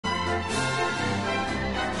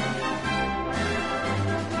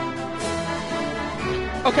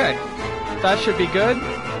Okay, that should be good.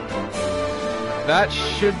 That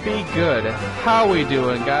should be good. How we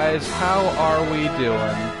doing, guys? How are we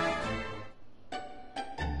doing?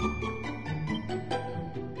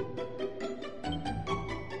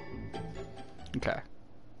 Okay.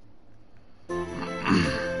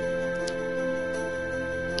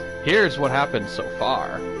 Here's what happened so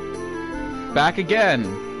far. Back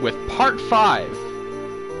again with part 5.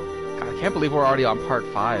 God, I can't believe we're already on part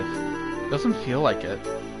 5. Doesn't feel like it.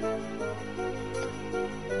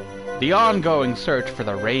 The ongoing search for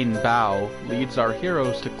the Rain Bow leads our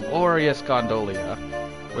heroes to glorious Gondolia,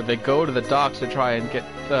 where they go to the docks to try and get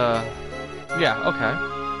the... Yeah, okay.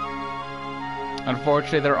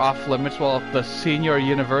 Unfortunately, they're off limits while the Senior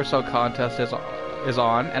Universo contest is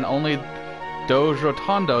on, and only Doge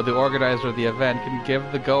Rotondo, the organizer of the event, can give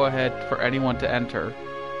the go-ahead for anyone to enter.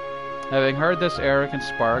 Having heard this, Eric and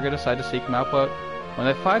Sparga decide to seek him out, but when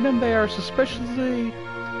they find him, they are suspiciously,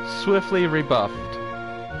 swiftly rebuffed.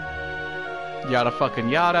 Yada fucking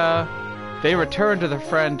yada. They return to their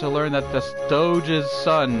friend to learn that this Doge's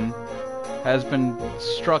son has been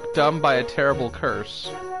struck dumb by a terrible curse.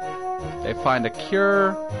 They find a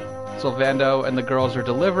cure. Sylvando and the girls are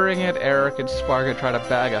delivering it. Eric and Sparga try to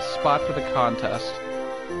bag a spot for the contest.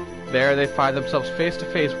 There they find themselves face to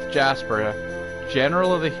face with Jasper,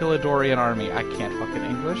 general of the Heliodorian army. I can't fucking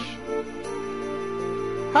English.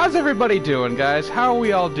 How's everybody doing, guys? How are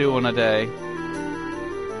we all doing today?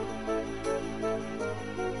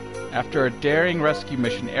 After a daring rescue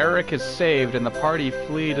mission, Eric is saved and the party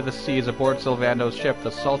flee to the seas aboard Sylvando's ship,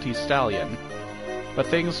 the Salty Stallion. But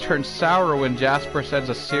things turn sour when Jasper sends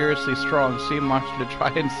a seriously strong sea monster to try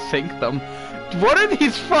and sink them. What are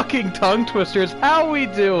these fucking tongue twisters? How we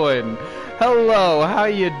doing? Hello, how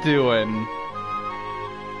you doing?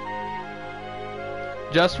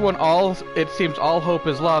 Just when it seems all hope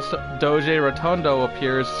is lost, Doge Rotondo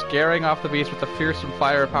appears, scaring off the beast with the fearsome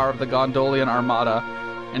firepower of the Gondolian Armada,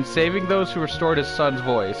 and saving those who restored his son's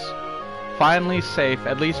voice. Finally safe,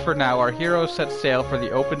 at least for now, our heroes set sail for the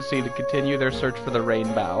open sea to continue their search for the Rain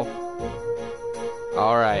Bow.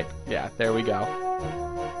 Alright, yeah, there we go.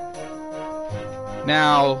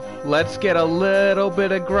 Now, let's get a little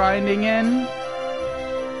bit of grinding in.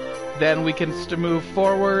 Then we can move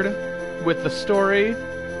forward with the story.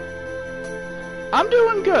 I'm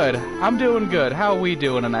doing good. I'm doing good. How are we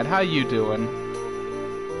doing tonight? How you doing?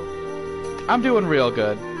 I'm doing real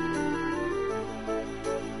good.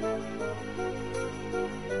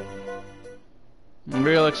 I'm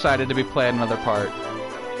real excited to be playing another part.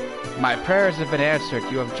 My prayers have been answered.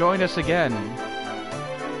 You have joined us again.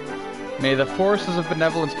 May the forces of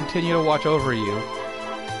benevolence continue to watch over you.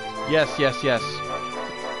 Yes, yes, yes.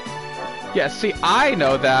 Yes, see, I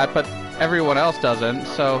know that, but everyone else doesn't,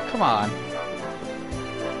 so come on.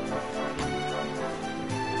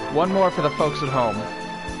 One more for the folks at home.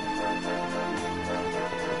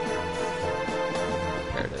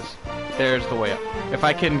 There it is. There's the way up. If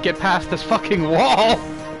I can get past this fucking wall!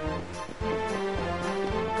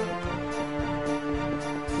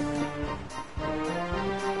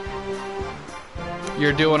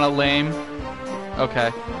 You're doing a lame? Okay.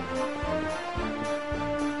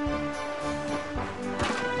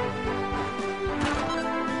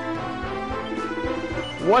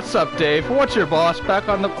 What's up, Dave? What's your boss? Back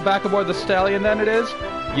aboard the Stallion then it is?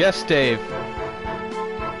 Yes, Dave.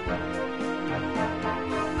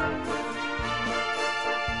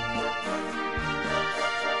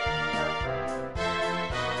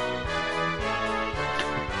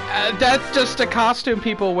 That's just a costume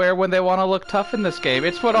people wear when they want to look tough in this game.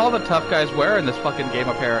 It's what all the tough guys wear in this fucking game,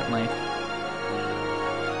 apparently.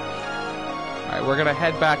 Alright, we're gonna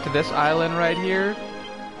head back to this island right here.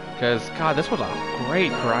 Because, God, this was a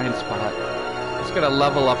great grind spot. Let's get a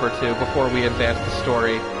level up or two before we advance the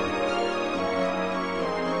story.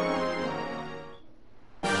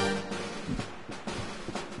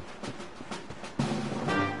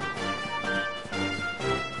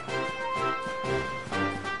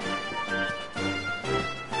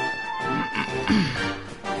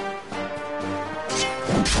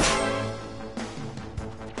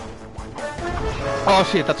 Oh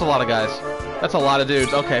shit, that's a lot of guys. That's a lot of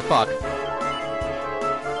dudes. Okay, fuck.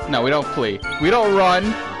 No, we don't flee. We don't run.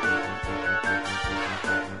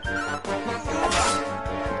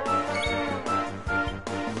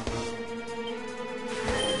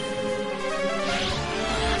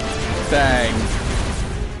 Dang.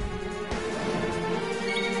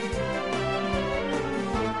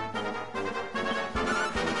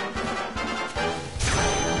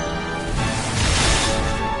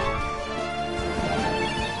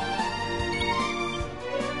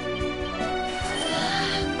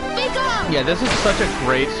 Yeah, this is such a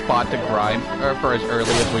great spot to grind for as early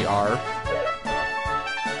as we are.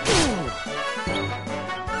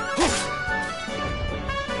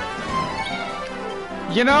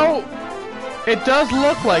 You know, it does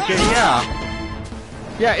look like it, yeah.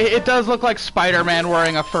 Yeah, it does look like Spider-Man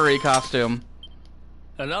wearing a furry costume.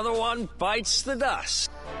 Another one bites the dust.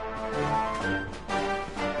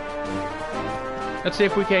 Let's see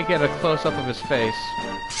if we can't get a close-up of his face.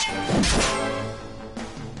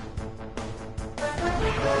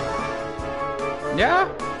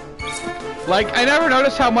 Yeah? Like, I never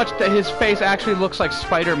noticed how much that his face actually looks like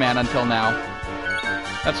Spider-Man until now.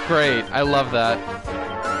 That's great. I love that.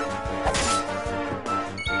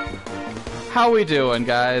 How we doing,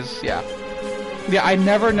 guys? Yeah. Yeah, I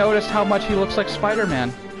never noticed how much he looks like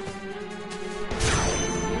Spider-Man.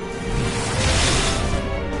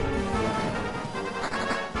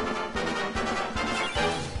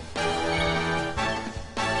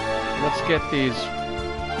 Let's get these.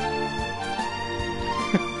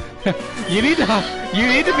 You need to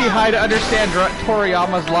be high to understand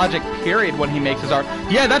Toriyama's logic, period, when he makes his art.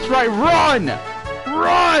 Yeah, that's right, run!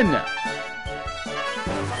 Run!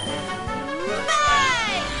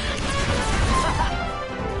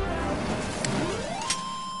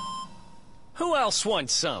 Who else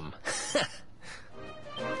wants some?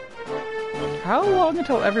 How long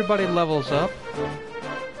until everybody levels up?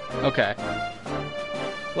 Okay.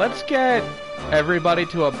 Let's get everybody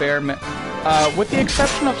to a bare with the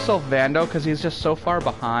exception of Sylvando, because he's just so far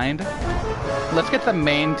behind. Let's get the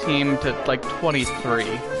main team to, like, 23.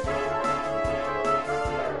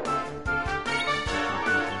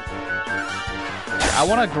 I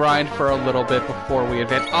want to grind for a little bit before we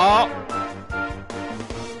advance. Oh!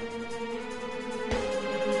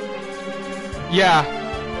 Yeah.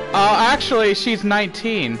 Actually, she's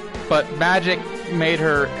 19, but magic made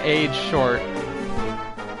her age short.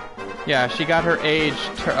 Yeah, she got her age,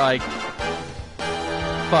 like,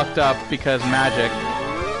 fucked up because magic.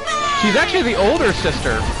 She's actually the older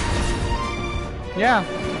sister. Yeah.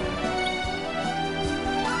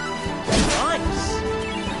 Nice.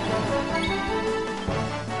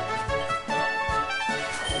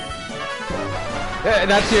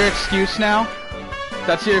 That's your excuse now?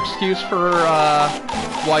 That's your excuse for,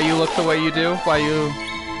 why you look the way you do? Why you...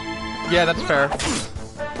 Yeah, that's fair.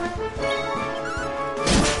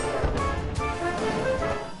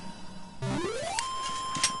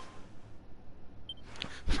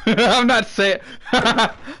 I'm not saying...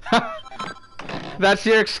 That's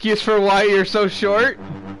your excuse for why you're so short?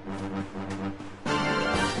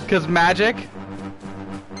 'Cause magic?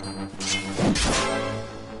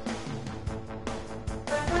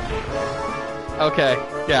 Okay,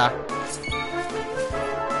 yeah.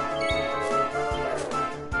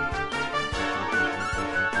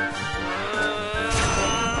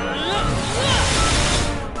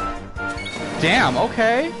 Damn,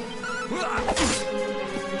 okay.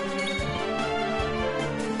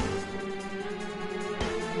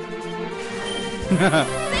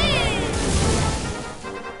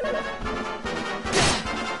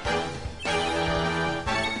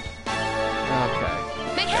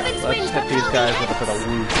 Let's hit these guys with a bit of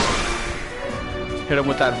woo. Hit them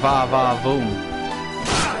with that va-va-voom.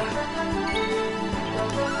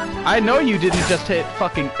 I know you didn't just hit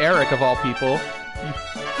fucking Eric of all people. You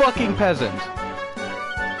fucking peasant.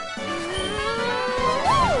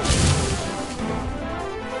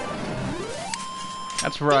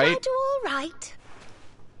 That's right. All right.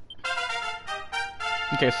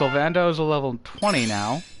 Okay, Sylvando's a level 20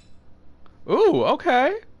 now. Ooh,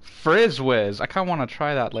 okay. Frizz Whiz. I kind of want to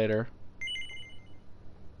try that later.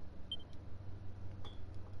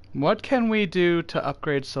 What can we do to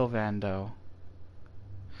upgrade Sylvando?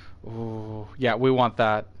 Ooh, yeah, we want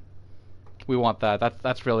that. We want that.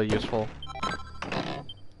 That's really useful.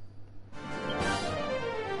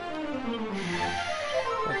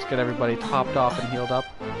 Let's get everybody topped off and healed up.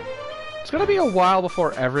 It's gonna be a while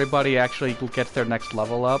before everybody actually gets their next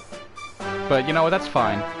level up. But you know what, that's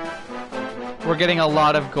fine. We're getting a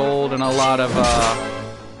lot of gold and a lot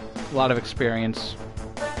of experience.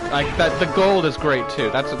 Like that, the gold is great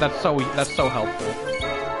too. That's so helpful.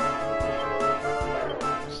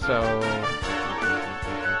 So,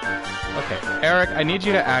 okay, Eric, I need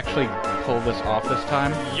you to actually pull this off this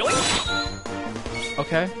time.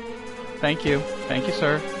 Okay, thank you,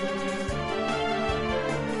 sir.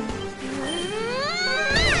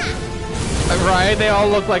 Right? They all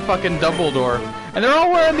look like fucking Dumbledore. And they're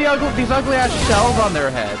all wearing these ugly ass shells on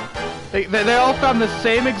their head. They all found the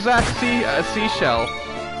same exact seashell.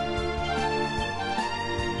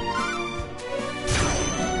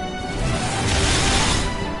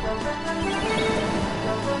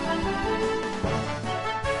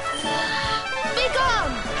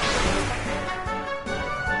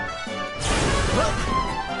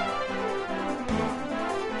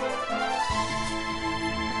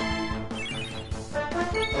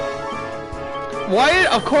 Why?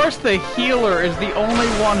 Of course the healer is the only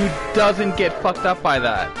one who doesn't get fucked up by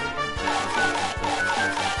that.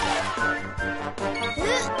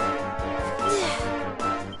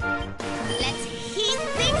 Let's heat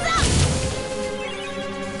things up.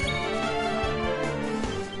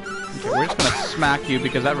 Okay, we're just gonna smack you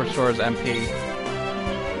because that restores MP.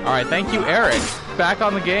 Alright, thank you, Eric. Back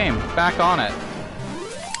on the game. Back on it.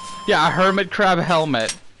 Yeah, a hermit crab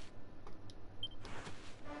helmet.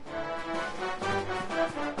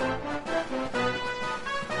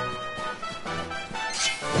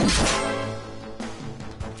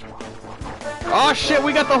 Oh shit,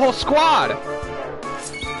 we got the whole squad!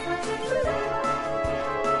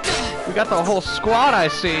 We got the whole squad, I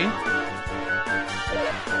see.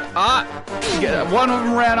 Ah! One of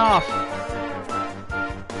them ran off.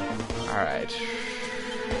 Alright.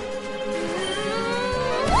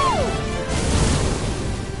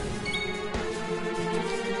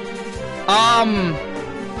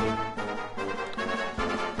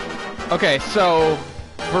 Okay, so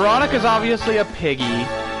Veronica's obviously a piggy.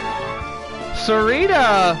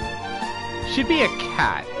 Sarita, she'd be a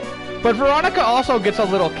cat. But Veronica also gets a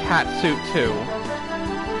little cat suit too.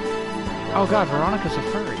 Oh god, Veronica's a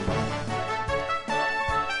furry.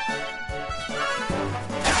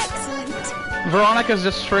 Excellent. Veronica's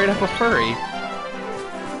just straight up a furry.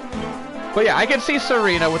 But yeah, I can see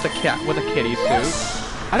Serena with a cat with a kitty suit.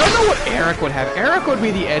 I don't know what Eric would have. Eric would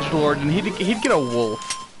be the edgelord, and he'd get a wolf.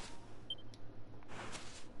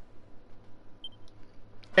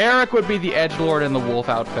 Eric would be the edgelord in the wolf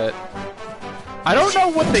outfit. I don't know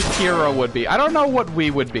what the hero would be. I don't know what we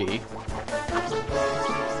would be.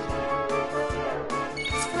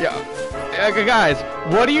 Yeah, guys,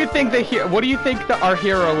 what do you think our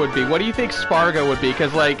hero would be? What do you think Spargo would be?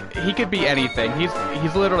 Because like he could be anything.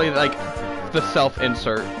 He's literally like the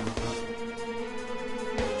self-insert.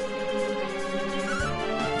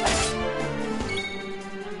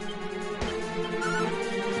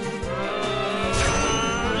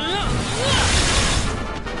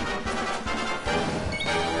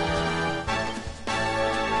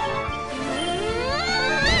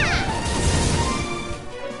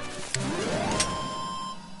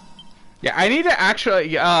 Yeah, I need to actually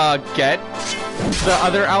get the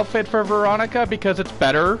other outfit for Veronica because it's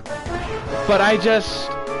better. But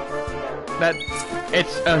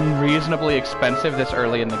it's unreasonably expensive this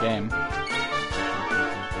early in the game.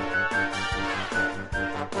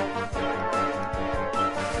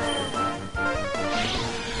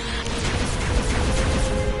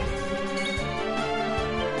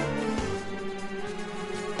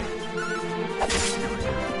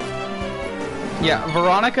 Yeah,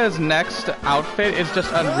 Veronica's next outfit is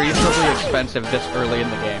just unreasonably expensive this early in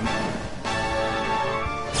the game.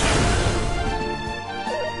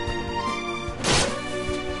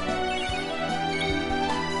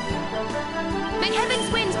 May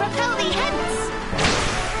heaven's winds propel thee hence!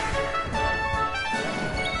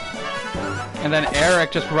 And then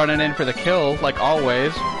Eric just running in for the kill, like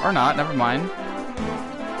always. Or not, never mind.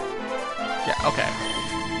 Yeah, okay.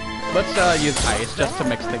 Let's use ice just to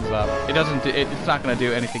mix things up. It's not gonna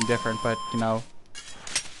do anything different, but you know,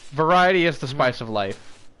 variety is the spice of life.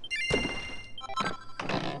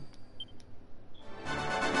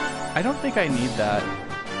 I don't think I need that.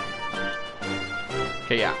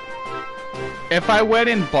 Okay, yeah. If I went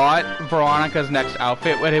and bought Veronica's next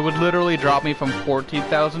outfit, it would literally drop me from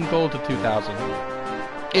 14,000 gold to 2,000.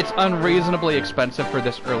 It's unreasonably expensive for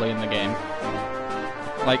this early in the game.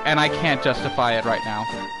 Like, and I can't justify it right now.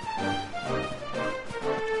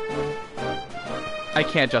 I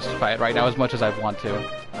can't justify it right now as much as I want to.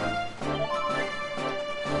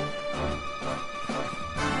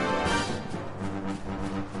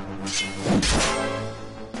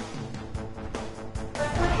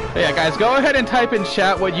 But yeah, guys, go ahead and type in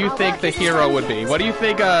chat what you think the hero would be. What do you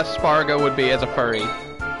think Spargo would be as a furry?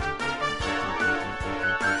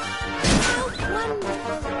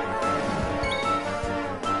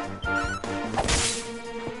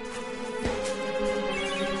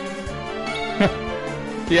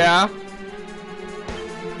 Yeah.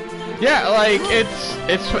 Yeah, like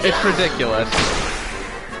it's ridiculous.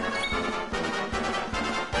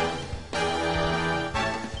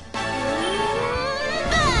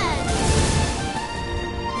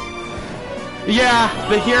 Yeah,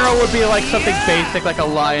 the hero would be like something basic like a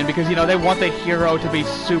lion because you know they want the hero to be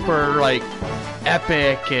super like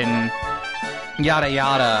epic and yada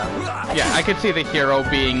yada. Yeah, I could see the hero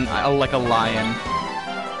being like a lion.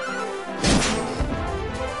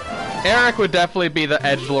 Eric would definitely be the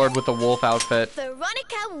edgelord with the wolf outfit.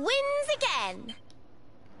 Veronica wins again.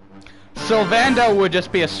 Sylvando would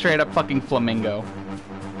just be a straight up fucking flamingo.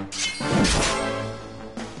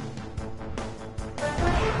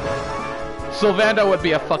 Sylvando would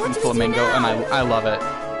be a fucking flamingo, and I love it.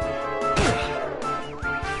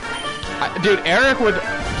 Dude, Eric would...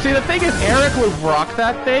 See, the thing is, Eric would rock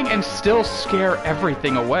that thing and still scare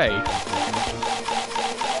everything away.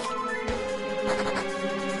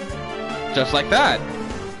 Just like that.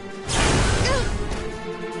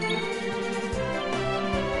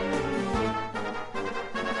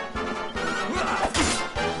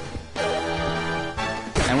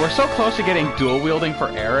 And we're so close to getting dual wielding for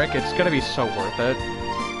Eric, it's gonna be so worth it.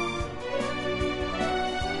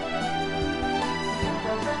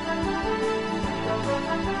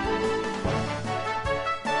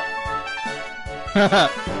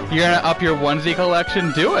 You're gonna up your onesie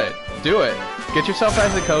collection? Do it! Do it! Get yourself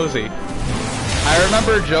nice and cozy. I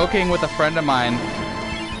remember joking with a friend of mine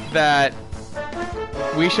that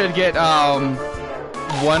we should get onesies.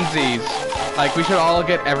 Like, we should all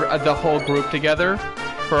get the whole group together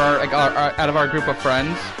for our out of our group of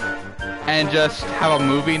friends and just have a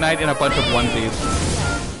movie night in a bunch of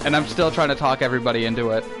onesies. And I'm still trying to talk everybody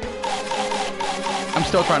into it. I'm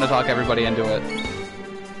still trying to talk everybody into it.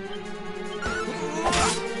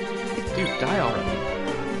 Dude, die already.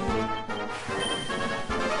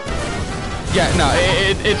 Yeah, no,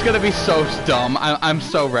 it's gonna be so dumb. I'm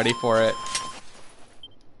so ready for it.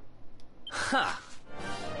 Huh.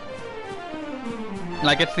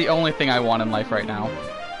 Like, it's the only thing I want in life right now.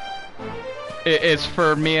 It's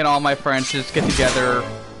for me and all my friends to just get together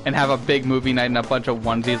and have a big movie night and a bunch of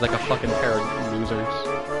onesies like a fucking pair of losers.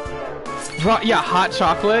 Yeah, hot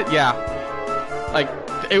chocolate, yeah. Like,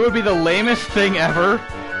 it would be the lamest thing ever,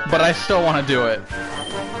 but I still want to do it.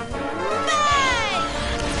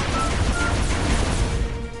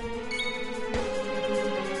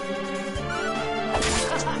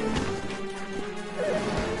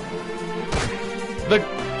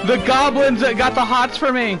 The goblins that got the hots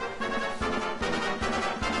for me.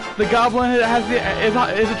 The goblin has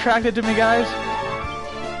is attracted to me, guys.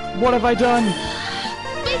 What have I done?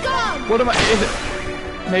 Be gone! What am I? Is it?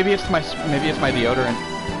 Maybe it's my deodorant.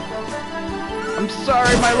 I'm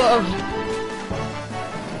sorry, my love.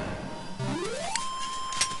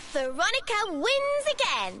 Veronica wins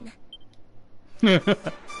again.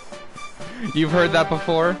 You've heard that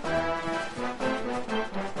before?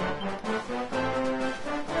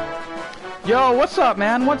 Yo, what's up,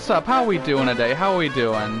 man? What's up? How we doing today? How we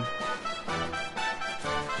doing?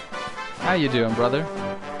 How you doing, brother?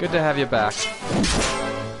 Good to have you back.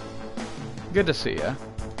 Good to see ya.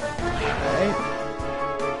 Alright.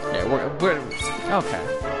 Yeah, we're okay.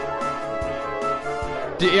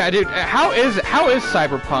 Yeah, dude. How is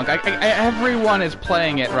Cyberpunk? Everyone is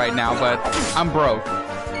playing it right now, but I'm broke.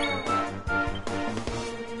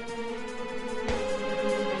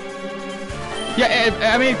 Yeah,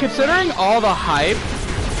 I mean, considering all the hype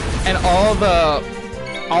and all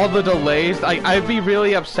the delays, I'd be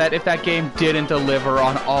really upset if that game didn't deliver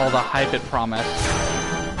on all the hype it promised.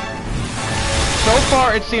 So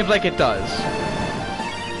far, it seems like it does.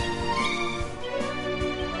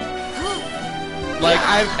 Like,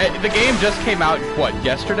 the game just came out, what,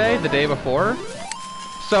 yesterday? The day before?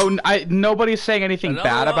 So, nobody's saying anything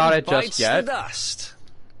bad about it just yet.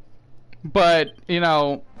 But, you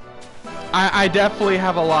know... I definitely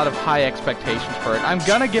have a lot of high expectations for it. I'm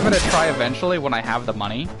gonna give it a try eventually when I have the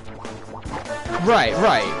money. Right.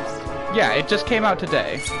 Yeah, it just came out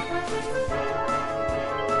today.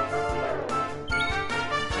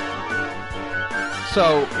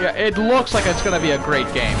 So, yeah, it looks like it's gonna be a great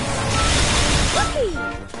game.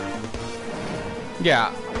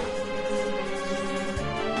 Yeah.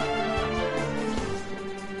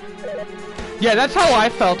 Yeah, that's how I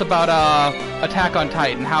felt about Attack on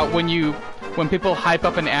Titan. How when people hype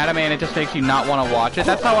up an anime and it just makes you not want to watch it.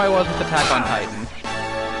 That's how I was with Attack on Titan.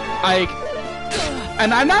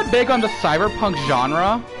 And I'm not big on the cyberpunk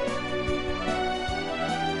genre.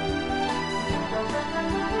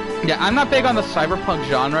 Yeah, I'm not big on the cyberpunk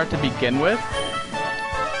genre to begin with.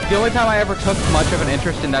 The only time I ever took much of an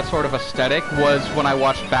interest in that sort of aesthetic was when I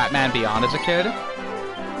watched Batman Beyond as a kid.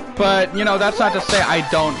 But, you know, that's not to say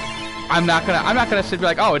I'm not gonna sit and be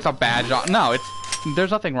like, oh, it's a bad genre. No,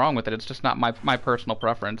 there's nothing wrong with it. It's just not my personal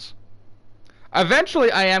preference.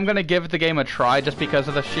 Eventually, I am gonna give the game a try just because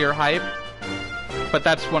of the sheer hype. But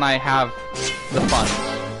that's when I have the funds.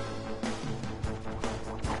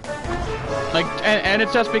 Like, and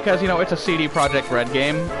it's just because, you know, it's a CD Projekt Red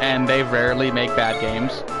game, and they rarely make bad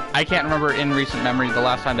games. I can't remember in recent memory the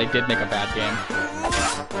last time they did make a bad game.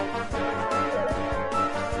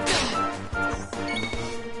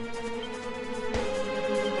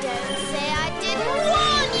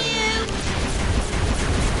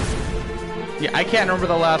 Yeah, I can't remember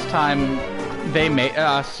the last time they made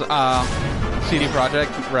CD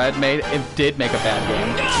Projekt Red did make a bad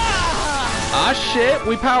game. Ah shit,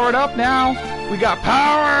 we powered up now. We got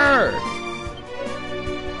power.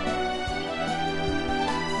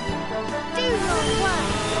 Do your work.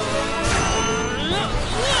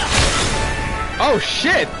 Oh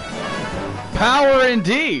shit! Power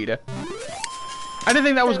indeed. I didn't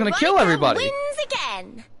think that was gonna kill everybody. Wins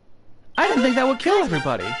again. I didn't think that would kill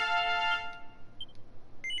everybody.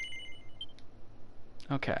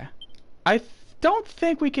 Okay. I don't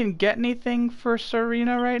think we can get anything for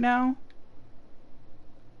Serena right now.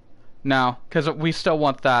 No, because we still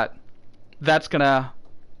want that. That's gonna...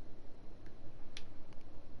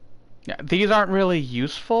 Yeah, these aren't really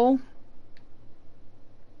useful.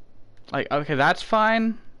 Like, okay, that's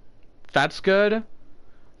fine. That's good.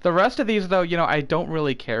 The rest of these, though, you know, I don't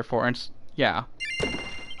really care for. And yeah.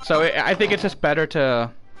 So I think it's just better to...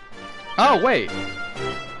 Oh, wait.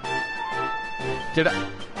 Did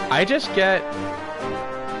I just get...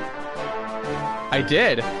 I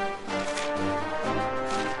did.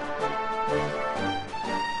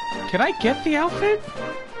 Can I get the outfit?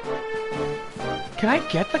 Can I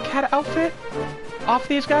get the cat outfit off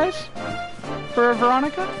these guys? For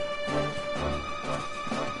Veronica?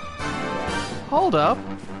 Hold up.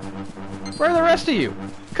 Where are the rest of you?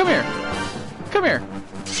 Come here. Come here.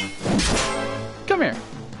 Come here.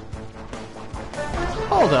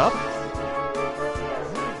 Hold up.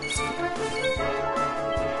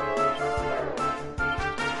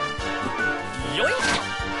 Yoink!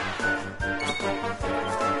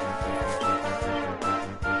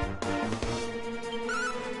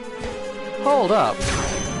 Hold up.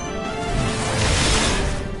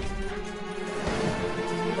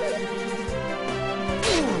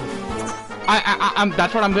 I'm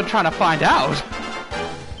that's what I'm trying to find out.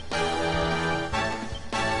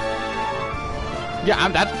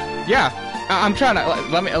 Yeah, I'm trying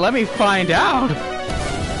to let me find out.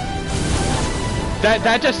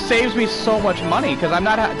 That just saves me so much money because I'm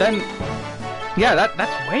not then. Yeah,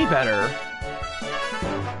 that's way better.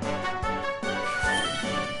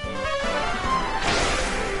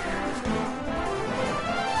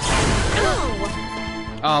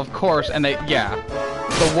 Of course, and yeah.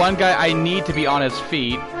 The one guy I need to be on his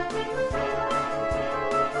feet.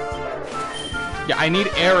 Yeah, I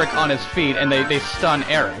need Eric on his feet, and they stun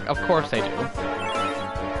Eric. Of course they do.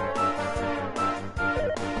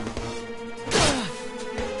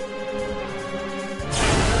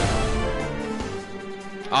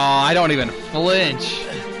 Oh, I don't even flinch.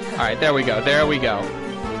 Alright, there we go, there we go.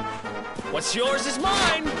 What's yours is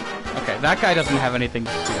mine! Okay, that guy doesn't have anything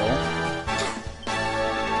to steal.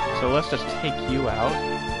 So let's just take you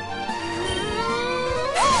out.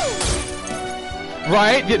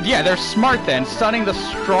 Right? Yeah, they're smart then, stunning the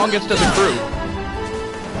strongest of the group.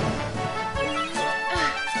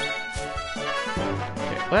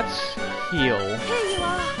 Okay, let's heal. Here you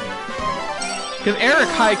are. Because Eric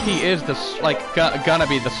high-key is the, gonna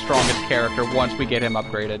be the strongest character once we get him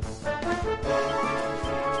upgraded.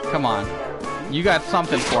 Come on. You got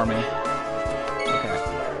something for me. Okay.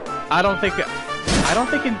 I don't think it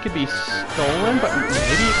could be stolen, but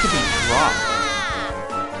maybe it could be dropped.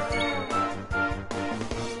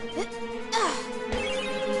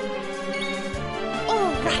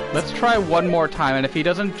 Let's try one more time, and if we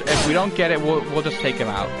don't get it, we'll just take him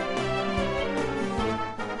out.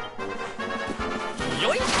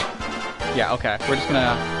 Yoink! Yeah, okay. We're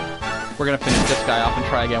gonna finish this guy off and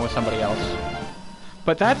try again with somebody else.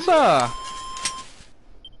 But that's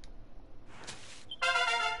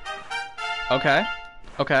okay.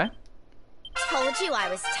 Okay. Told you I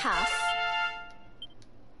was tough.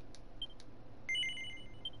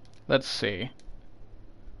 Let's see.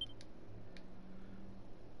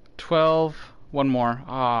 12. One more.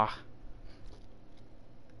 Ah.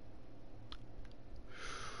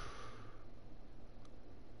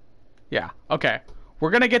 Yeah, okay.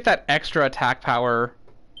 We're gonna get that extra attack power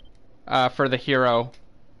for the hero.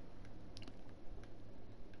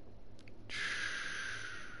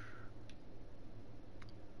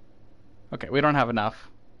 Okay, we don't have enough.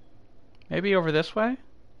 Maybe over this way?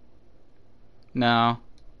 No.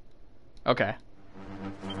 Okay.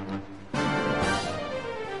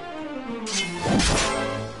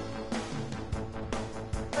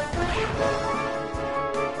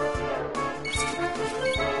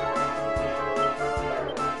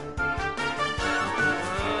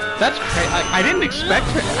 That's crazy. I didn't expect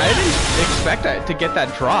it. I didn't expect it to get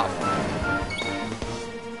that drop.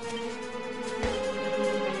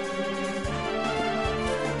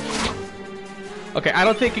 Okay, I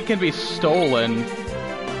don't think it can be stolen.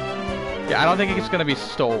 Yeah, I don't think it's gonna be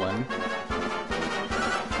stolen.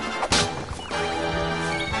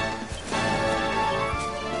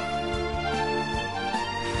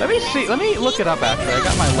 Let me see. Let me look it up. Actually, I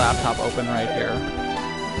got my laptop open right here.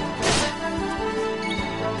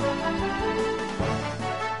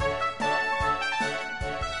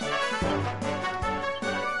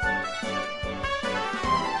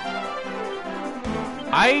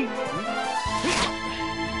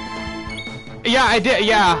 Yeah, I did.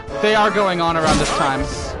 Yeah, they are going on around this time.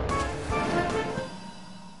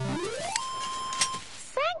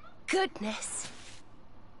 Thank goodness.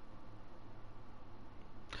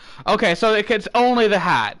 Okay, so it's only the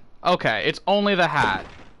hat. Okay, it's only the hat.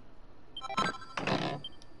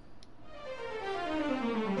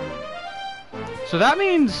 So that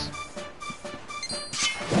means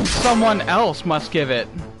someone else must give it.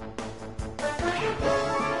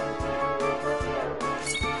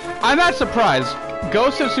 I'm not surprised.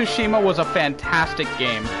 Ghost of Tsushima was a fantastic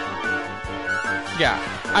game. Yeah,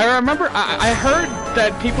 I remember. I heard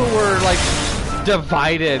that people were like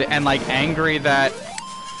divided and like angry that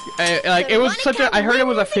like it was such a. I heard it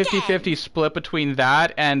was a 50-50 split between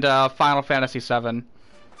that and Final Fantasy VII,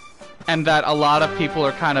 and that a lot of people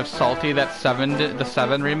are kind of salty that the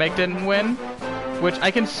 7 remake didn't win, which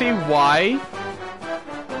I can see why.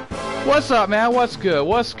 What's up, man? What's good?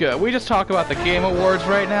 What's good? We just talk about the Game Awards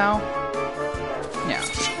right now. Yeah,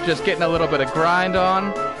 just getting a little bit of grind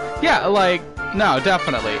on. Yeah, like, no,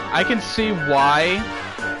 definitely. I can see why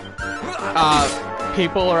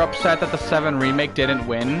people are upset that the 7 remake didn't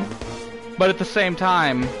win. But at the same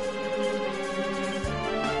time,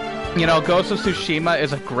 you know, Ghost of Tsushima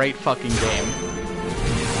is a great fucking game.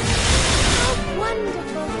 How wonderful.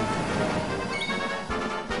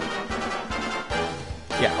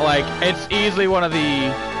 Yeah, like, it's easily one of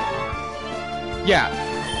the... Yeah.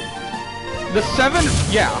 The 7...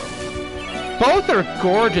 Yeah. Both are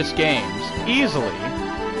gorgeous games. Easily.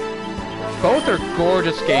 Both are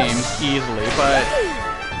gorgeous games, easily, but...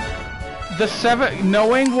 The 7...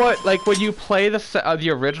 Knowing what... Like, when you play the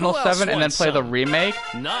original 7 and then play the remake...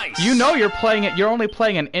 Nice. You know you're playing it... You're only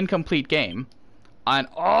playing an incomplete game. And...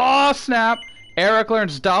 Oh, snap! Eric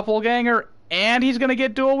learns Doppelganger, and he's gonna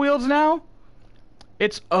get dual wields now?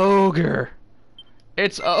 It's ogre.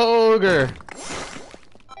 It's ogre.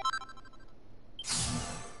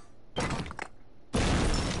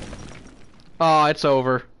 Oh, it's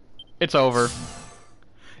over. It's over.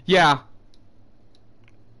 Yeah.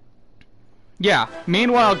 Yeah.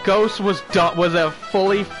 Meanwhile, Ghost was a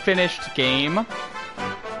fully finished game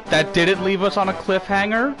that didn't leave us on a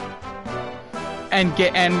cliffhanger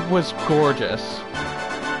and was gorgeous.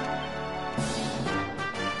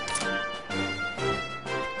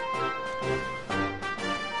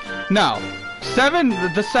 No,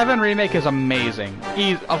 the 7 remake is amazing.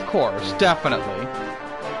 Of course, definitely.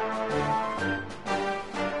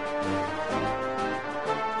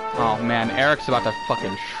 Oh man, Eric's about to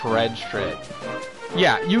fucking shred shit.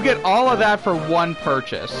 Yeah, you get all of that for one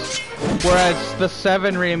purchase. Whereas the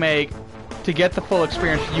 7 remake, to get the full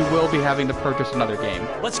experience, you will be having to purchase another game.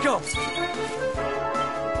 Let's go.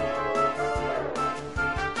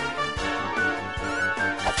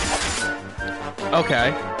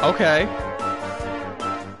 Okay, okay.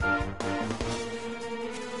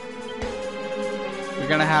 You're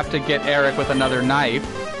gonna have to get Eric with another knife.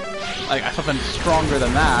 Like, something stronger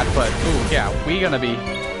than that, but, ooh, yeah, we gonna be...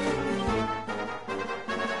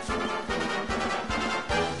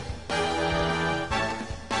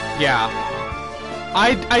 Yeah.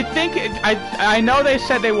 I think... I know they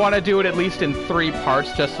said they want to do it at least in 3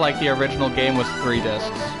 parts, just like the original game was 3 discs.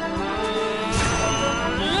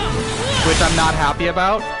 Which I'm not happy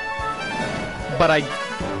about, but I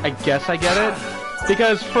guess I get it,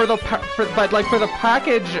 because for the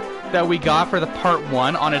package that we got for the part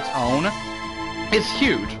 1 on its own is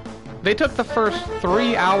huge. They took the first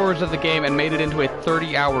 3 hours of the game and made it into a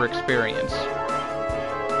 30-hour experience.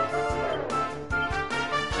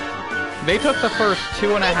 They took the first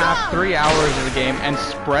 2.5, 3 hours of the game and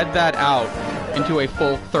spread that out into a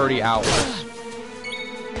full 30 hours.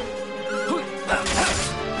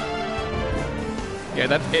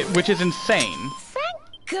 Yeah, which is insane.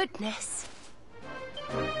 Thank goodness.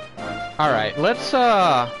 Alright, let's,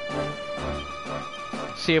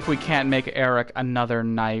 see if we can't make Eric another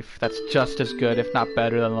knife that's just as good, if not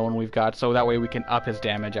better than the one we've got, so that way we can up his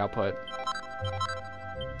damage output.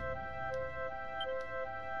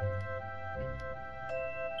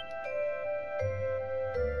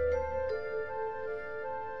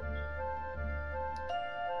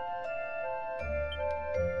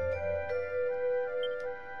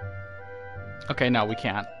 Okay, no, we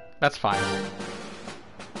can't. That's fine.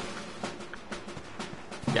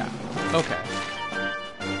 Yeah. Okay.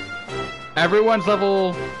 Everyone's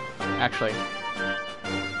level... Actually.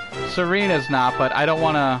 Serena's not, but I don't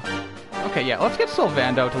want to... Okay, yeah, let's get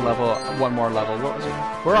Sylvando to level one more level.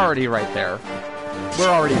 We're already right there. We're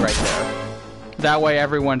already right there. That way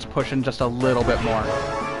everyone's pushing just a little bit more.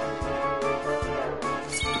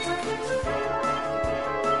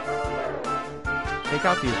 Take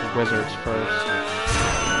out these wizards first.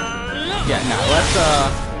 Yeah, no, let's,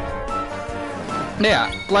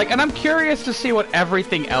 yeah, like, and I'm curious to see what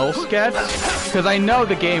everything else gets, because I know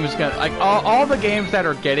the game is gonna, like, all the games that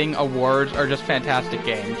are getting awards are just fantastic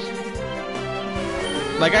games.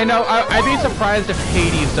 Like, I know, I'd be surprised if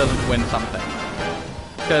Hades doesn't win something.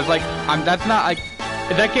 Because, like, that's not, like,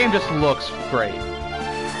 that game just looks great.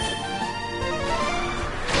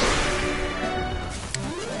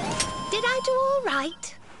 Did I do all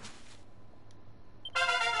right?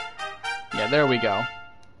 Yeah, there we go.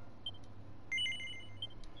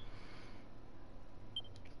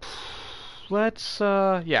 Let's,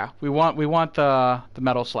 yeah, we want the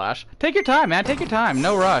metal slash. Take your time, man, take your time,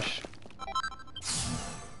 no rush.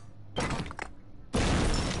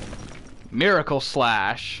 Miracle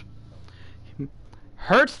slash.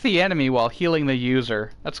 Hurts the enemy while healing the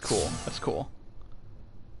user. That's cool, that's cool.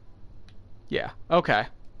 Yeah, okay.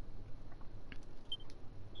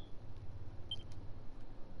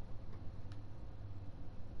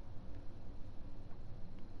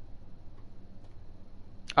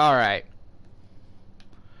 Alright.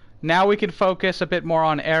 Now we can focus a bit more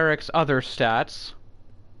on Eric's other stats.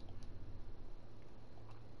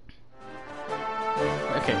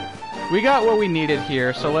 Okay. We got what we needed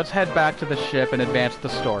here, so let's head back to the ship and advance the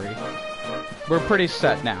story. We're pretty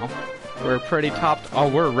set now. We're pretty topped. Oh,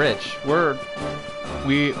 we're rich.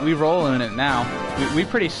 We rolling in it now. We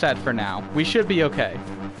pretty set for now. We should be okay.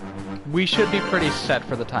 We should be pretty set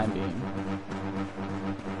for the time being.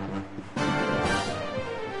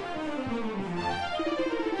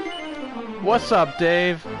 What's up,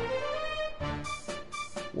 Dave?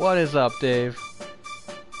 What is up, Dave?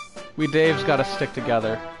 We Dave's gotta stick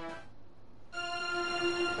together.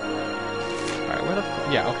 Alright, where the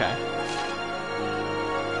f- yeah, okay.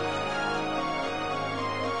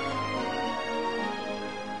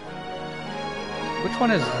 Which one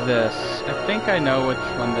is this? I think I know which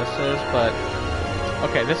one this is, but...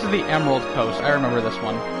 Okay, this is the Emerald Coast. I remember this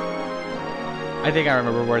one. I think I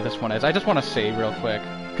remember where this one is. I just want to save real quick.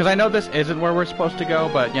 Because I know this isn't where we're supposed to go,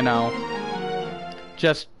 but, you know...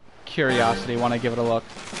 Just curiosity, want to give it a look.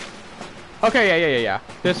 Okay, yeah.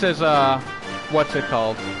 This is, what's it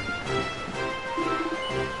called?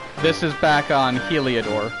 This is back on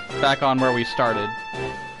Heliodor. Back on where we started.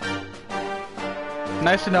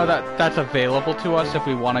 Nice to know that that's available to us if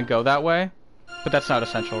we want to go that way. But that's not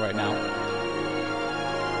essential right now.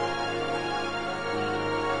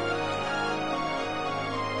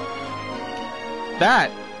 That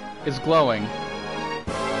is glowing.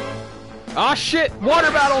 Ah, shit!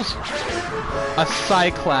 Water battles! A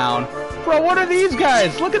Cyclown. Bro, what are these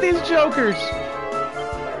guys? Look at these jokers!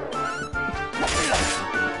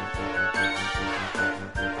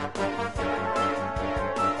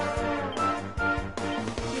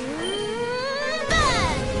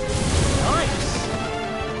 Nice.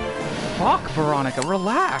 Fuck, Veronica,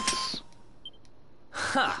 relax.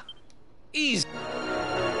 Ha. Easy.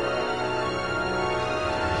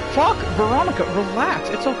 Fuck, Veronica, relax.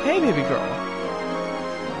 It's okay, baby girl.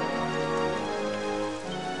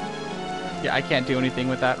 Yeah, I can't do anything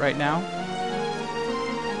with that right now.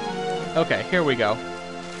 Okay, here we go.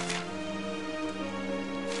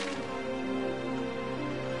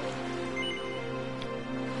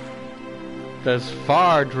 The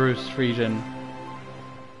Svardrus region.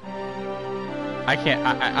 I can't.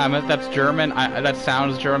 That's German. That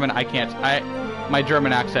sounds German. I can't. My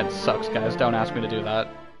German accent sucks, guys. Don't ask me to do that.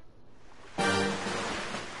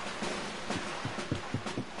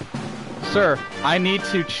 Sir, I need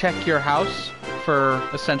to check your house for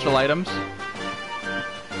essential items.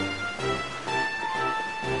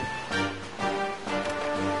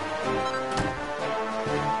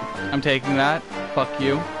 I'm taking that. Fuck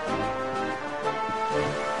you.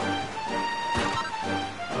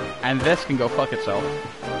 And this can go fuck itself.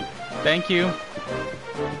 Thank you.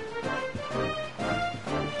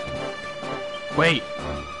 Wait.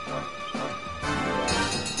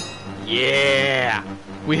 Yeah!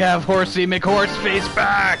 We have Horsey McHorseface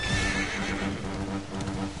back!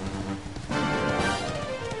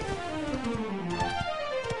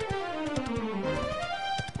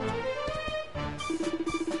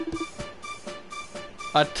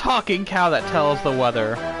 A talking cow that tells the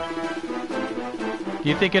weather. Do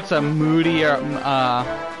you think it's a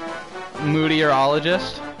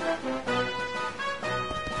meteorologist?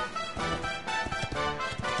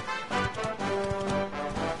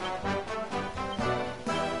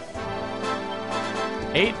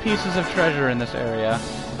 8 pieces of treasure in this area.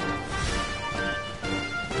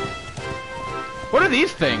 What are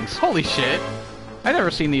these things? Holy shit. I've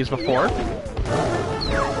never seen these before.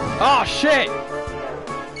 Oh shit!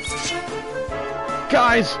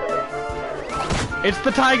 Guys! It's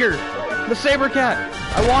the tiger! The saber cat!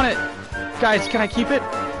 I want it! Guys, can I keep it?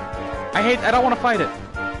 I don't want to fight it.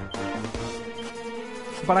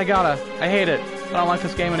 But I gotta. I hate it. I don't like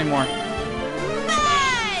this game anymore.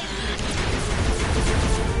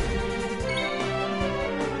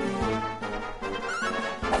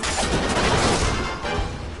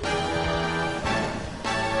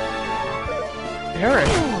 Eric,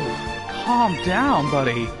 calm down,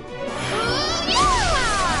 buddy.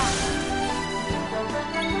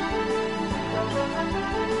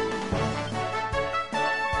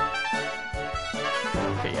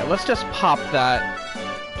 Okay, yeah, let's just pop that,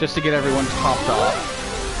 just to get everyone topped off.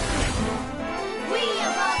 We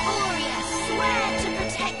of Arborea swear to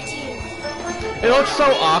protect you. It looks so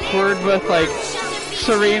awkward with, like,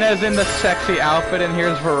 Serena's in the sexy outfit and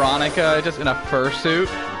here's Veronica just in a fursuit.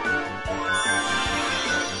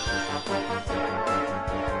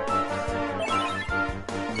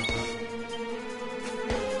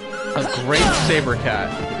 A great saber cat.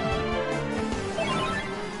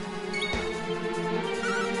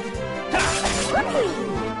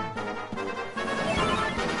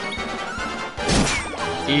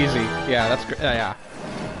 Easy. Yeah, that's great. Yeah.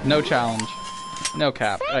 No challenge. No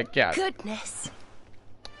cap. Like, yeah. Goodness.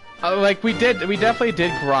 Like, we definitely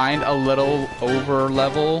did grind a little over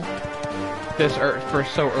level this for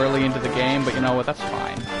so early into the game, but you know what? That's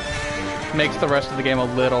fine. Makes the rest of the game a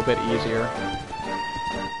little bit easier.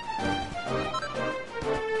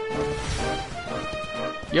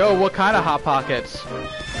 Yo, what kind of Hot Pockets?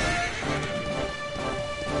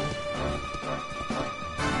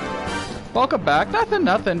 Welcome back.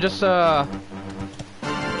 Nothing. Just, got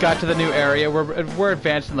to the new area. We're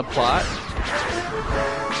advanced in the plot.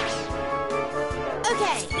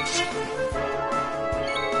 Okay.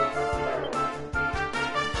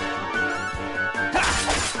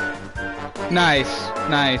 Nice.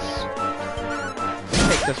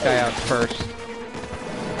 Take this guy out first.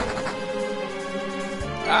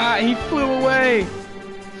 Ah, he flew away!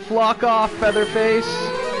 Flock off, Featherface!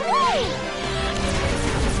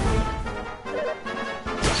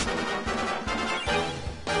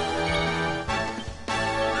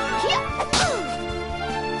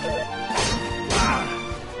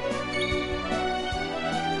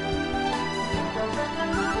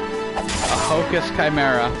 A Hocus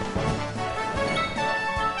Chimera.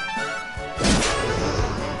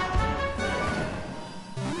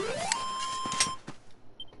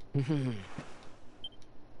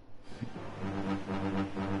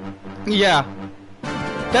 Yeah.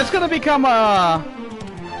 That's gonna become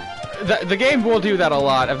the game will do that a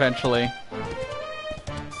lot eventually.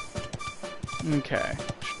 Okay.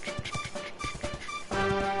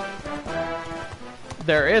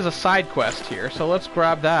 There is a side quest here, so let's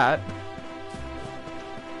grab that.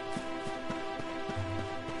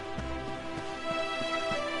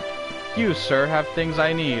 You, sir, have things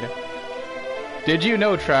I need. Did you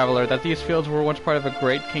know, traveler, that these fields were once part of a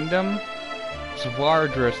great kingdom?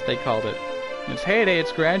 Zvardrus, they called it. In its heyday,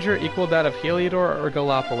 its grandeur equaled that of Heliodor or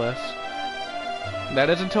Gallopolis. That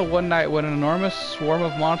is until one night when an enormous swarm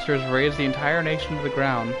of monsters razed the entire nation to the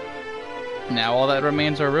ground. Now all that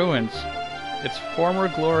remains are ruins. Its former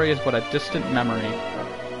glory is but a distant memory.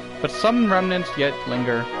 But some remnants yet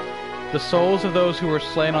linger. The souls of those who were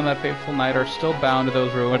slain on that fateful night are still bound to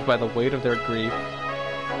those ruins by the weight of their grief.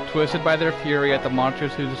 Twisted by their fury at the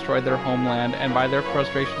monsters who destroyed their homeland, and by their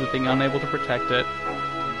frustration at being unable to protect it,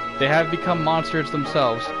 they have become monsters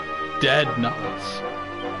themselves, dead knuckles.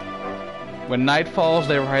 When night falls,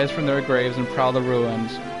 they rise from their graves and prowl the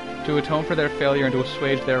ruins. To atone for their failure and to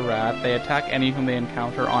assuage their wrath, they attack any whom they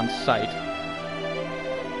encounter on sight.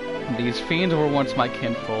 These fiends were once my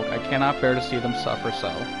kinfolk. I cannot bear to see them suffer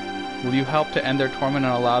so. Will you help to end their torment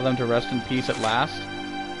and allow them to rest in peace at last?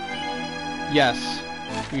 Yes.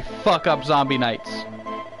 We fuck up zombie knights.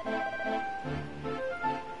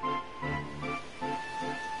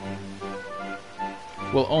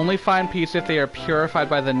 Will only find peace if they are purified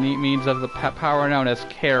by the means of the power known as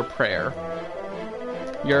care prayer.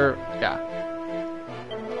 Yeah.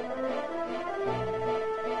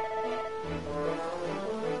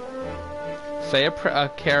 Say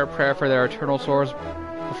a care prayer for their eternal souls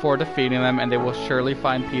before defeating them, and they will surely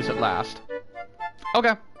find peace at last.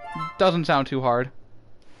 Okay. Doesn't sound too hard.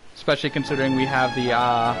 Especially considering we have the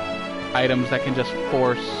items that can just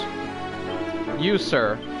force you,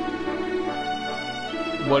 sir.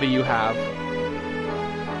 What do you have?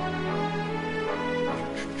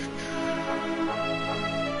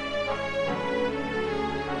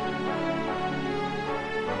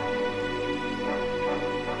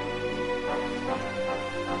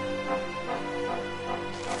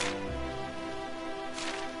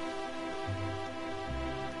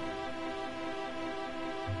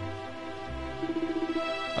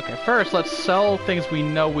 Okay, first let's sell things we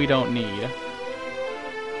know we don't need.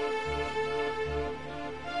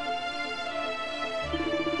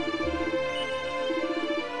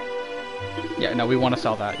 Yeah, no, we want to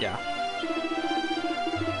sell that, yeah.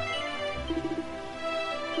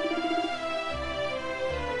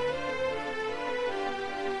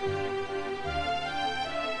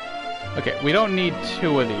 Okay, we don't need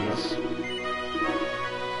 2 of these.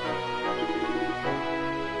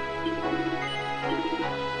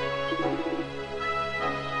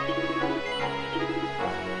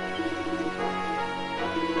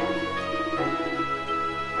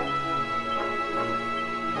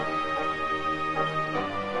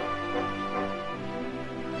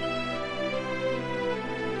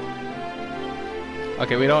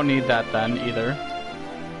 Okay, we don't need that then either.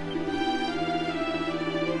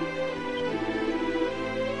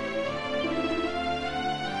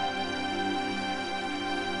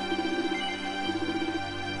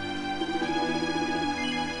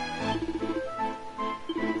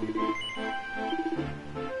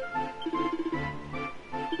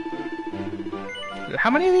 How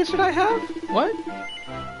many of these did I have? What?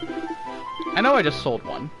 I know I just sold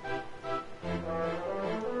one.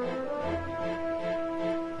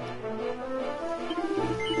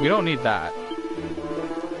 We don't need that.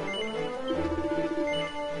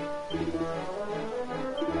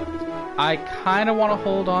 I kind of want to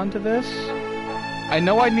hold on to this. I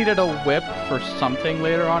know I needed a whip for something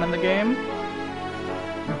later on in the game,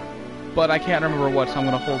 but I can't remember what, so I'm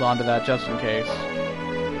going to hold on to that just in case.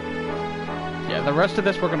 Yeah, the rest of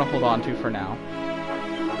this we're going to hold on to for now.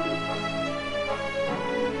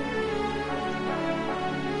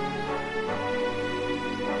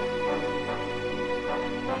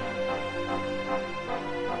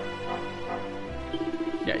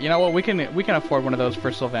 Yeah, you know what? We can afford one of those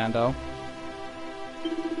for Sylvando.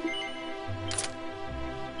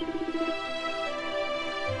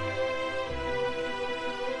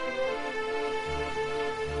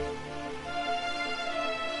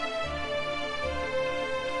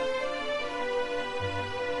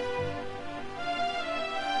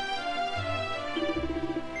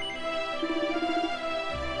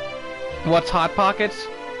 What's Hot Pockets?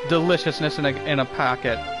 Deliciousness in a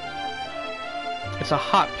packet. It's a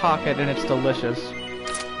hot pocket and it's delicious.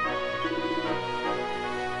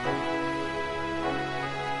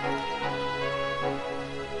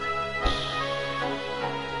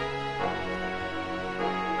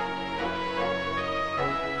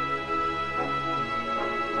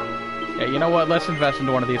 Yeah, you know what? Let's invest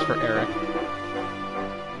into one of these for Eric.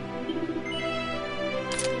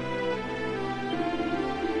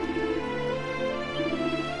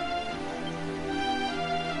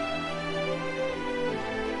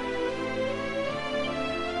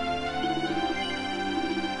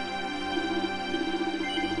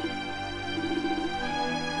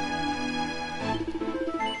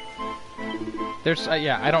 There's,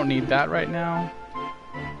 yeah, I don't need that right now.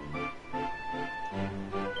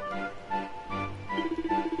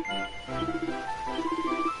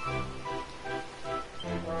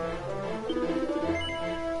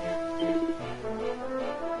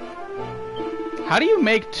 How do you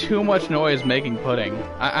make too much noise making pudding?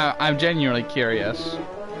 I'm genuinely curious.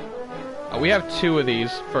 We have 2 of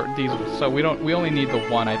these for these, so we only need the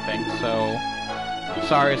 1, I think. So,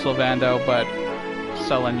 sorry, Sylvando, but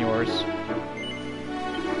selling yours.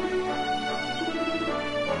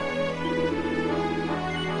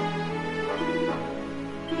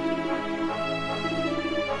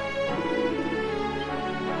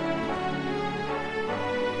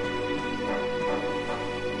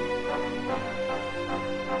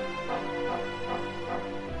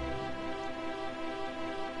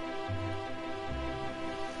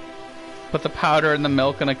 Put the powder and the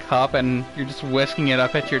milk in a cup and you're just whisking it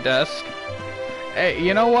up at your desk. Hey,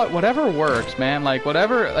 you know what? Whatever works, man. Like,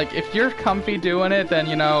 whatever, like, if you're comfy doing it, then,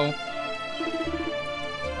 you know...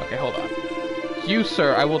 Okay, hold on. You,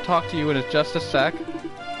 sir, I will talk to you in just a sec.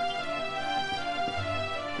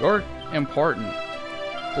 You're important.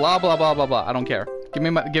 Blah, blah, blah, blah, blah. I don't care.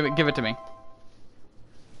 Give it to me.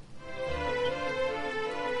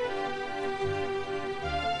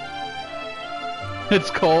 It's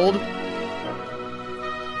cold.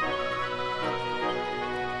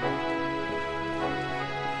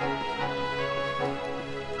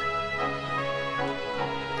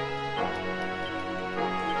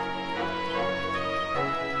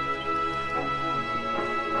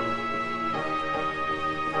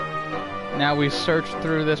 Now we search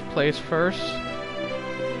through this place first.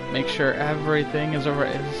 Make sure everything is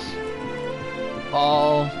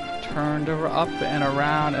all turned up and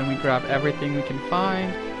around, and we grab everything we can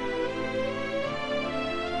find.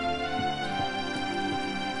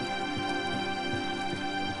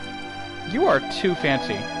 You are too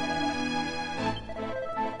fancy.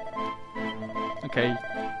 Okay.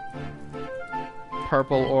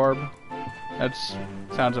 Purple orb. That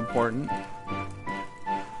sounds important.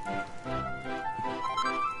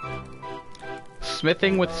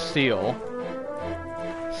 Smithing with steel.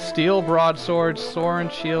 Steel broadswords, sword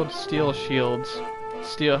and shields, steel shields.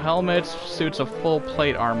 Steel helmets, suits of full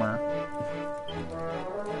plate armor.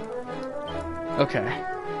 Okay.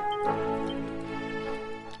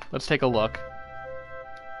 Let's take a look.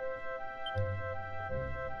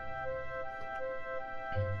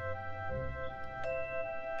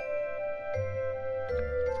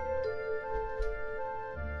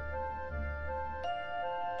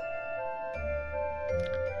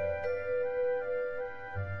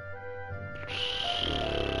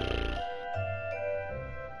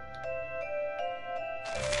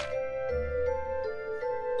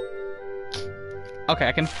 Okay,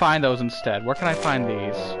 I can find those instead. Where can I find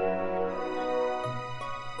these?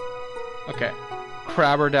 Okay.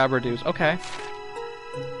 Crabber Dabber Doos. Okay.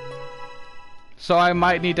 So I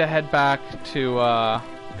might need to head back to,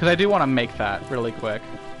 because I do want to make that really quick.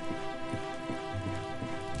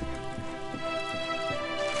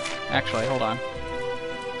 Actually, hold on.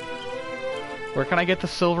 Where can I get the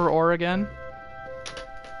silver ore again?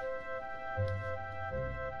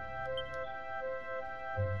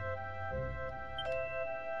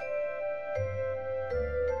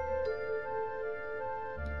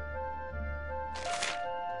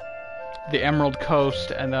 The Emerald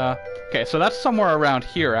Coast and okay, so that's somewhere around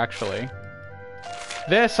here actually.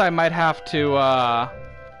 This I might have to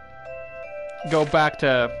go back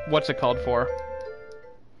to what's it called for.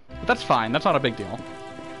 But that's fine, that's not a big deal.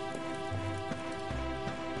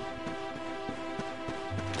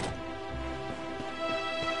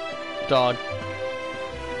 Dog.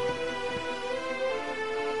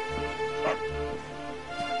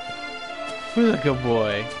 Who's a good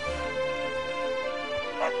boy?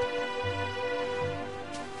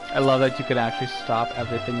 I love that you can actually stop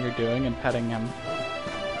everything you're doing and petting him.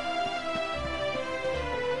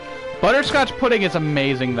 Butterscotch pudding is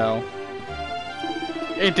amazing, though.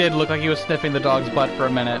 It did look like he was sniffing the dog's butt for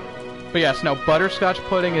a minute. But yes, no, butterscotch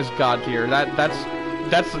pudding is god tier. That's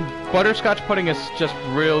butterscotch pudding is just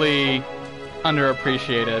really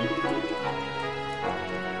underappreciated.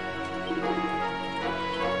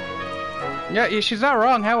 Yeah, she's not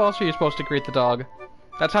wrong. How else are you supposed to greet the dog?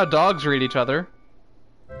 That's how dogs greet each other.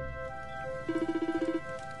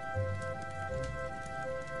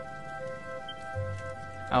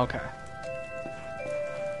 Okay.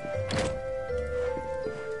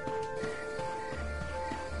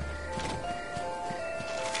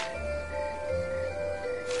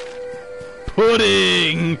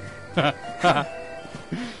 Pudding!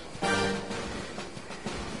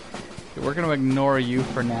 We're gonna ignore you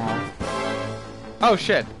for now. Oh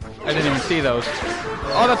shit! I didn't even see those.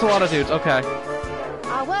 Oh, that's a lot of dudes. Okay.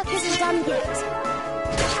 Our work isn't done yet.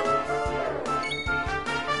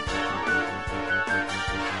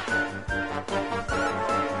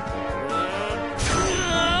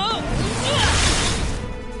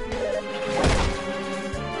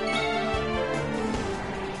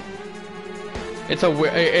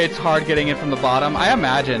 It's hard getting it from the bottom. I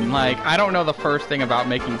imagine, like, I don't know the first thing about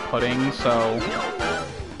making pudding, so...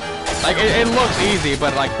 Like, it looks easy,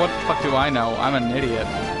 but, like, what the fuck do I know? I'm an idiot.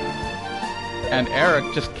 And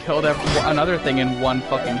Eric just killed another thing in one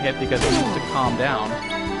fucking hit because he needs to calm down.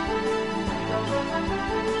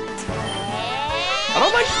 I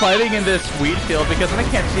don't like fighting in this wheat field because then I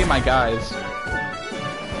can't see my guys.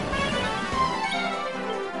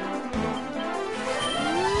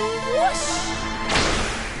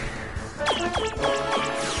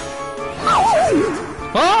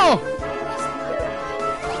 Oh!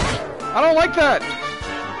 I don't like that!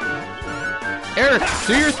 Eric,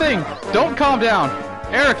 do your thing! Don't calm down!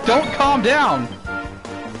 Eric, don't calm down!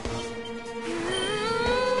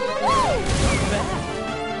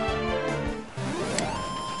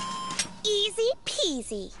 Easy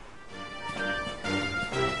peasy.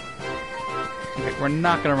 Okay, we're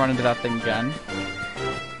not gonna run into that thing again.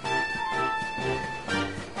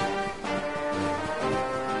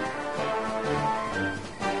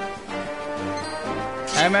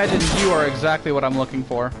 I imagine you are exactly what I'm looking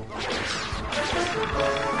for.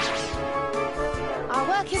 Our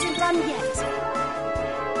work isn't done yet.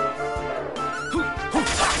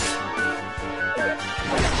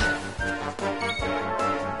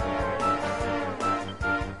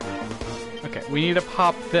 Okay, we need to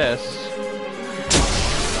pop this.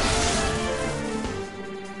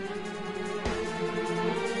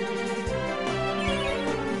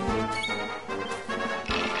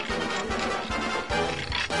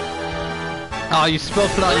 Oh, you spilled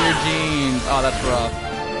it on your jeans. Oh, that's rough.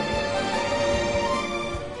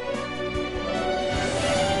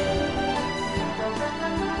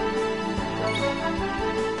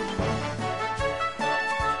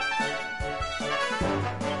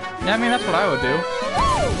 Yeah, I mean, that's what I would do.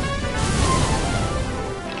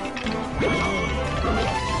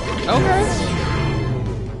 Okay.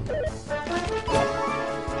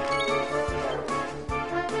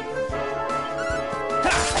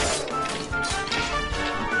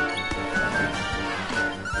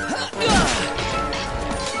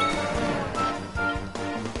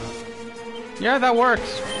 Yeah, that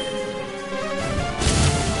works.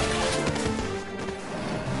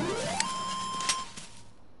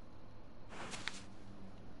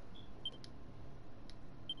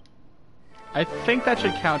 I think that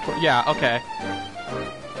should count toward— yeah, okay.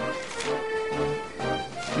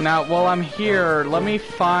 Now, while I'm here, let me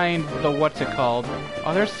find the— what's it called?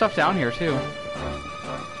 Oh, there's stuff down here, too.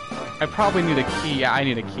 I probably need a key. Yeah, I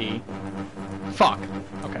need a key. Fuck.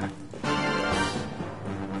 Okay.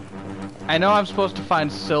 I know I'm supposed to find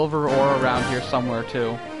silver ore around here somewhere,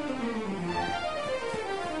 too.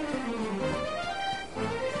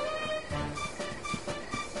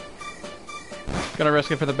 Gonna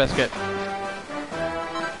risk it for the biscuit.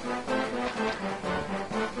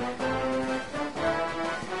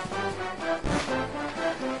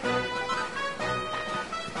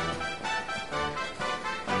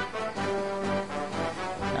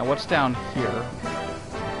 Now, what's down here?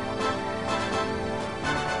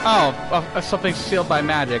 Oh, something sealed by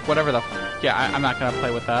magic. Whatever the— yeah, I'm not gonna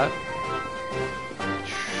play with that.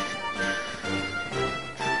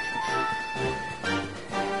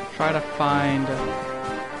 Try to find—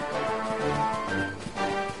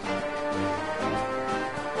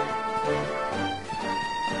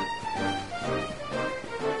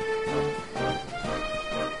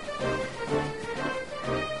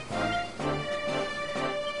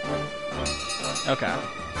 okay.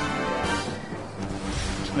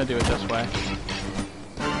 Just gonna do it this way.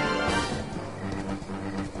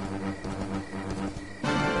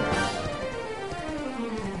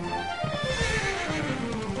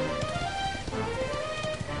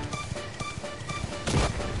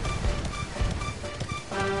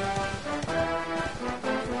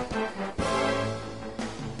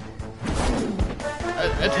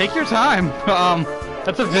 Take your time.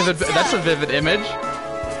 That's a vivid image.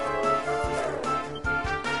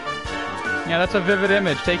 Yeah, that's a vivid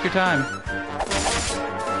image. Take your time.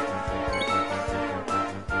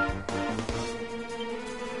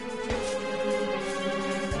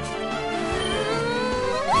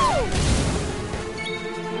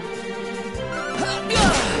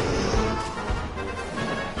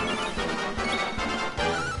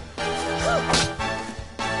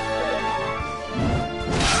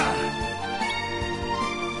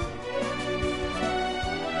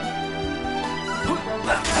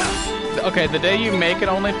 Okay, the day you make an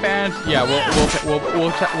OnlyFans, yeah,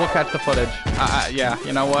 we'll catch the footage. Yeah,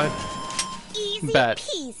 you know what? Easy Bet.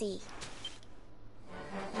 peasy.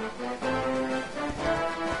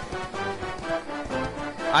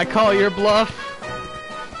 I call your bluff.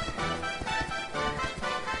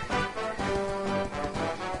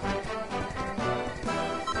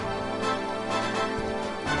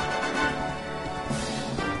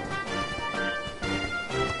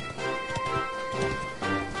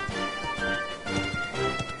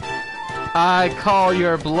 I call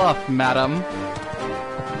your bluff, madam.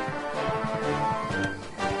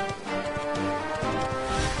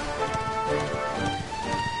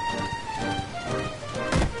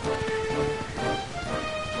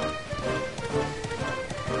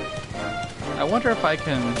 I wonder if I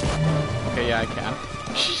can— okay, yeah, I can.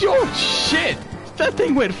 Oh, shit! That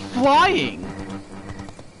thing went flying!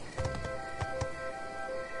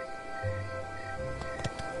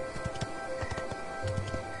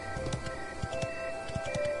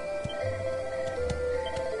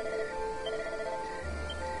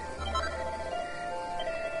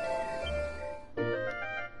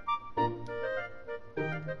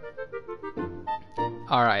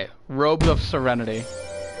 Alright, Robes of Serenity.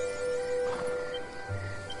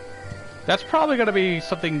 That's probably gonna be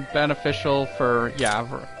something beneficial for— yeah,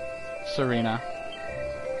 for Serena.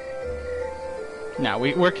 No,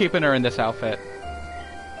 we're keeping her in this outfit.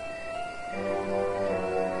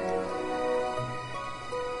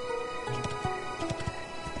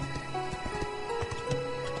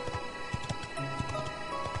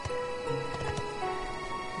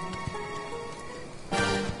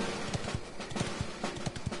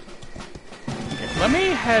 Let me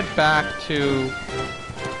head back to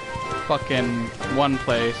fucking one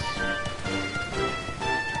place.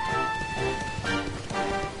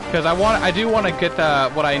 Because I do want to get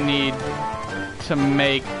what I need to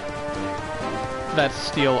make that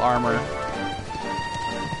steel armor.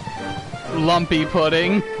 Lumpy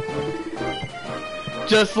pudding.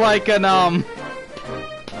 Just like an,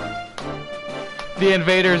 the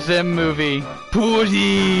Invader Zim movie.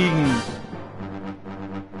 Pudding!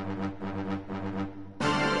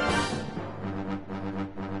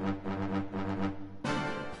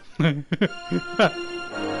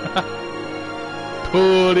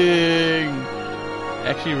 Pudding!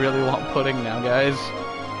 Actually really want pudding now, guys.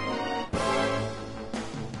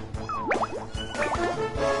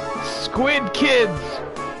 Squid Kids!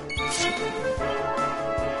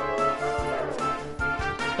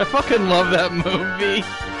 I fucking love that movie.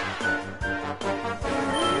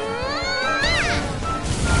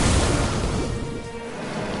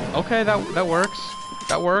 Okay, that works.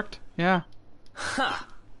 That worked. Yeah. Huh.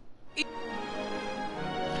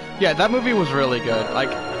 Yeah, that movie was really good.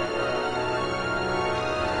 Like,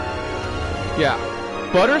 yeah,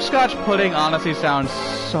 butterscotch pudding honestly sounds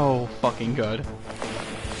so fucking good.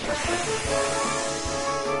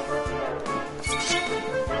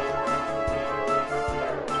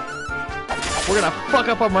 We're gonna fuck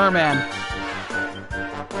up a merman.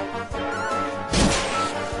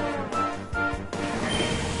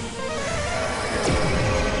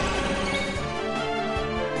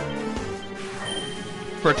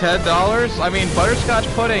 For $10? I mean, butterscotch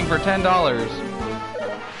pudding for $10.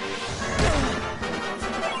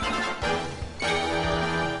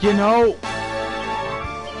 You know,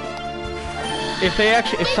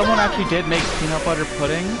 if someone actually did make peanut butter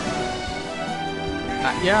pudding,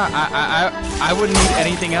 yeah, I wouldn't eat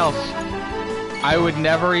anything else. I would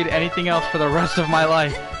never eat anything else for the rest of my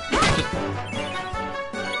life.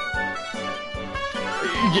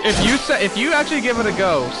 If you actually give it a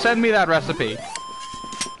go, send me that recipe.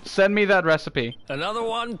 Send me that recipe. Another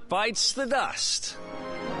one bites the dust.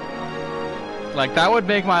 Like, that would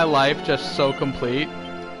make my life just so complete.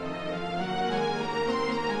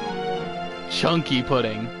 Chunky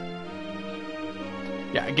pudding.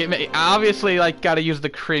 Yeah, get me. Obviously, like, gotta use the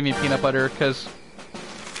creamy peanut butter, cause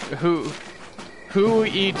who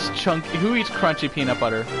eats crunchy peanut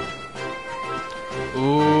butter?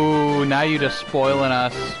 Ooh, now you just spoiling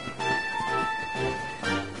us.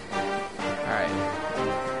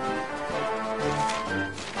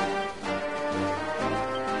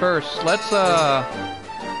 First, let's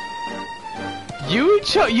you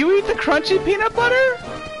eat the crunchy peanut butter?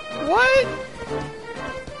 What?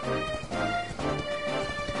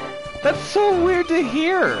 That's so weird to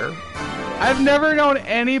hear. I've never known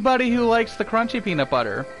anybody who likes the crunchy peanut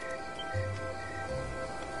butter.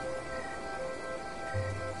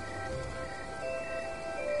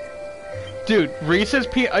 Dude, Reese's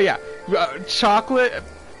chocolate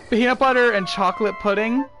peanut butter and chocolate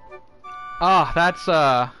pudding. Ah, that's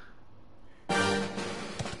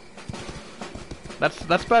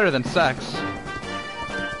better than sex.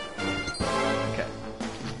 Okay.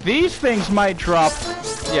 These things might drop.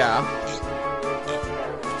 Yeah.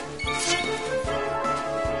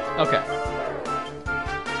 Okay.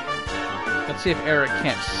 Let's see if Eric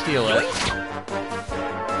can't steal it.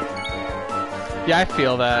 Yeah, I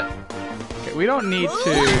feel that. Okay, we don't need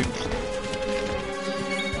to.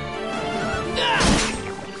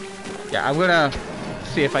 Yeah, I'm gonna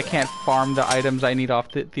see if I can't farm the items I need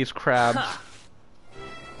off these crabs.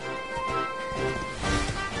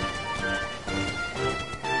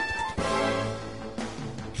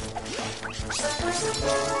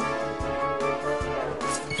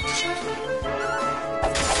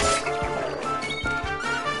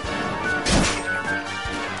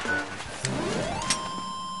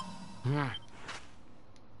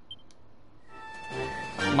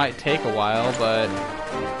 Might take a while, but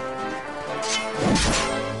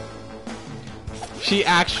she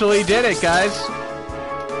actually did it, guys.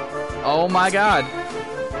 Oh my god.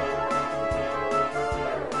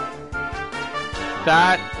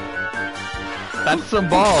 That's some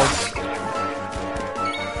balls.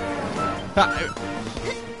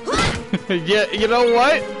 Yeah, you know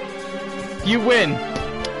what? You win.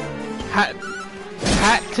 Hat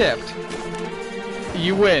tipped.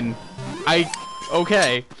 You win.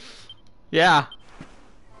 Okay. Yeah.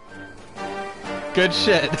 Good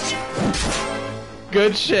shit.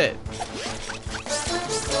 Good shit.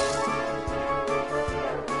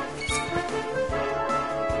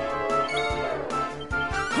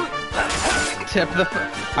 Tip the.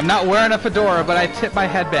 I'm not wearing a fedora, but I tip my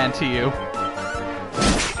headband to you.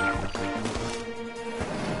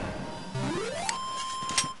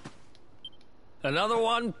 Another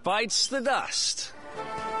one bites the dust.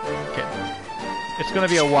 Okay. It's gonna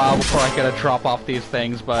be a while before I get a drop off these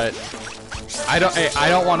things, but I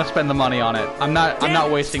don't want to spend the money on it. I'm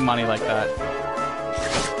not wasting money like that.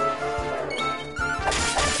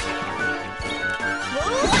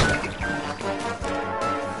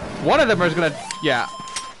 One of them is gonna, yeah.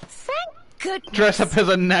 Thank goodness. Dress up as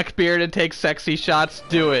a neckbeard and take sexy shots.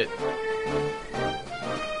 Do it.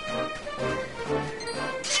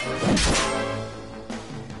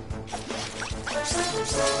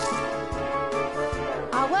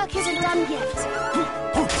 Our work isn't done yet.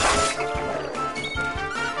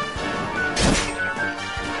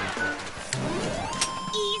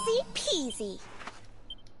 Easy peasy.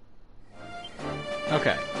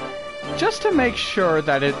 Okay. Just to make sure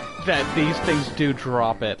that these things do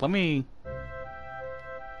drop it, let me...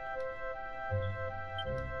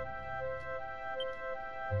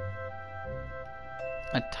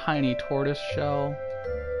 A tiny tortoise shell.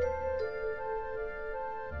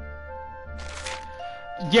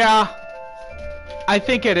 Yeah, I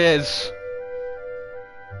think it is.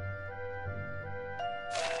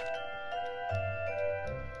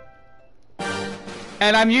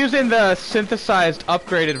 And I'm using the synthesized,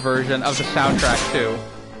 upgraded version of the soundtrack too.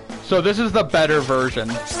 So this is the better version.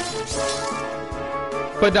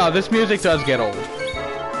 But no, this music does get old.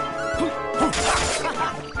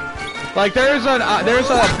 Like there's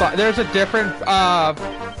a different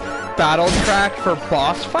battle track for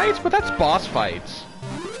boss fights, but that's boss fights.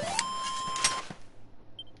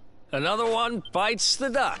 Another one bites the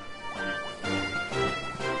dust.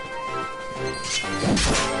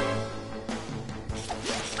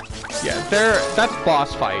 Yeah, that's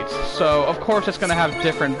boss fights, so of course it's gonna have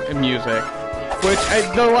different music. Which,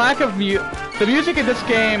 the lack of the music in this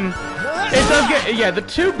game, it does get, yeah, the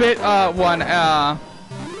 2-bit one,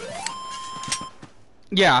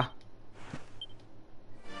 yeah.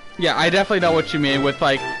 Yeah, I definitely know what you mean with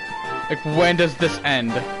like when does this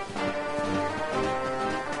end?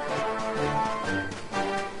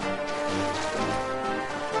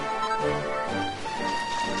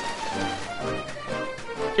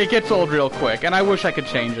 It gets old real quick, and I wish I could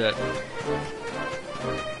change it.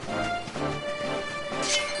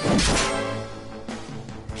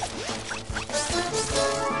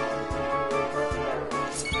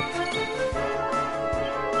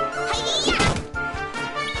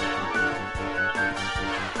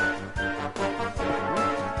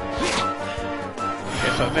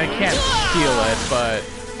 Okay, so they can't steal it, but...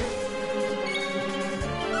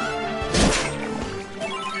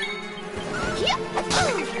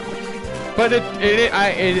 But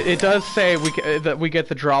it does say that we get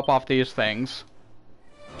the drop off these things.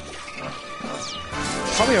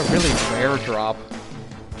 Probably a really rare drop.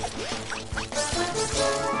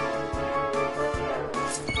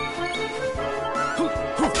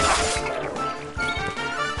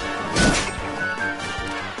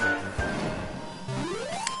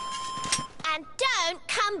 And don't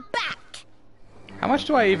come back. How much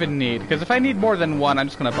do I even need? Because if I need more than one, I'm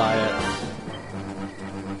just gonna buy it.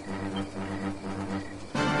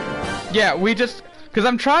 Yeah, we just, because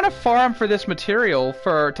I'm trying to farm for this material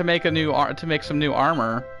to make some new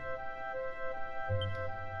armor.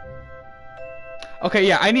 Okay,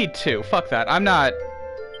 yeah, I need 2. Fuck that. I'm not.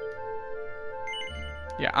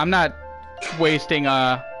 Yeah, I'm not wasting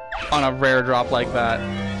on a rare drop like that.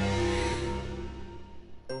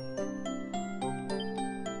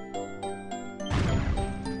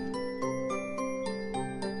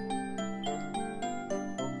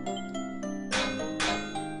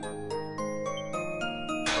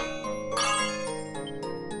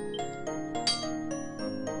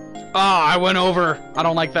 Ah, I went over. I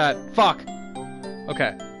don't like that. Fuck.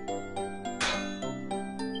 Okay.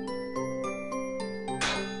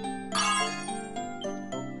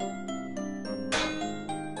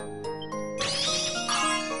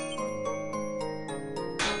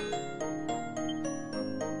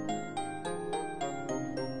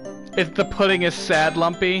 If the pudding is sad,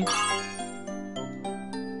 Lumpy.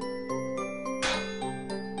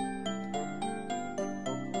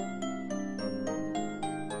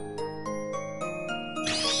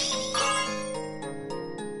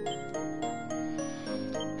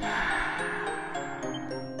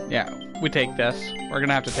 Yeah, we take this. We're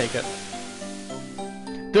gonna have to take it.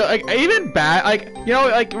 Like, even bad, like, you know,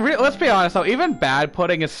 like, let's be honest though, even bad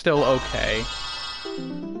pudding is still okay.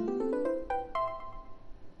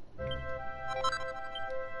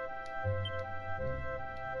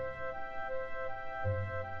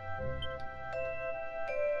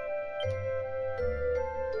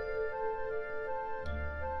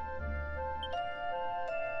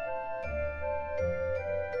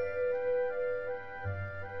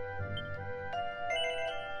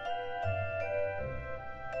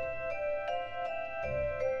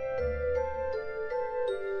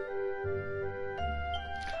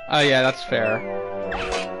 Oh yeah, that's fair.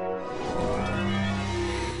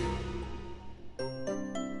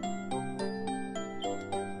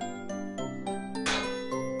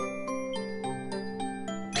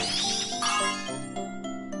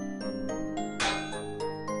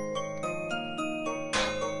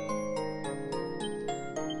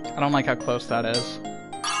 I don't like how close that is.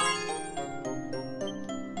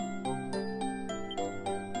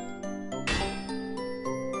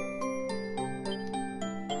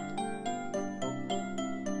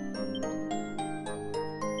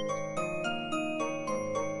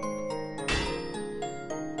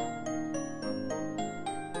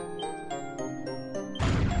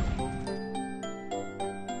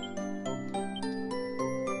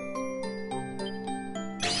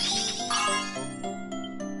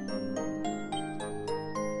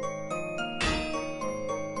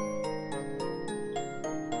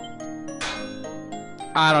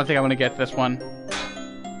 I don't think I'm gonna get this one.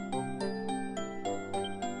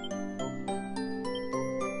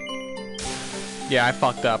 Yeah, I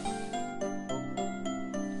fucked up.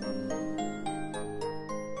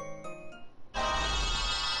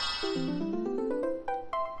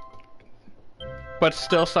 But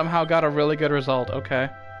still somehow got a really good result. Okay.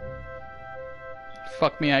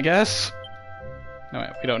 Fuck me, I guess. No,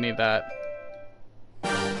 wait, we don't need that.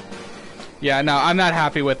 Yeah, no, I'm not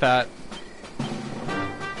happy with that.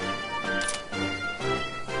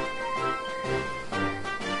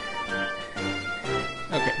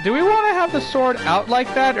 Okay, do we want to have the sword out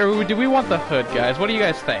like that, or do we want the hood, guys? What do you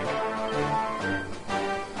guys think?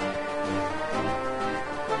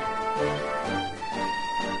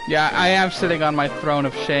 Yeah, I am sitting on my throne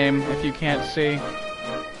of shame, if you can't see.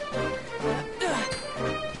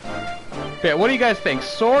 Yeah, what do you guys think?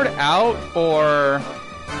 Sword out, or...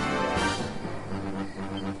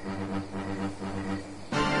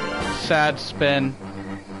 sad spin?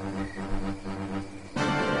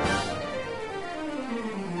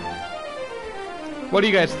 What do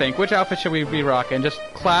you guys think? Which outfit should we be rocking? Just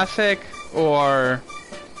classic, or...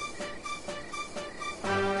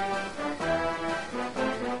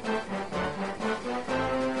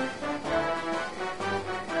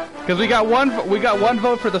 Because we got one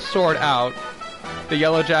vote for the sword out. The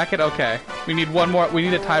yellow jacket, okay. We need one more. We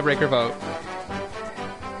need a tiebreaker vote.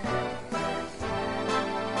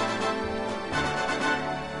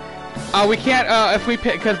 We can't if we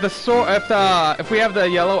pick, because the sword, if we have the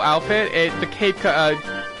yellow outfit, the cape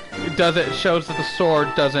shows that the sword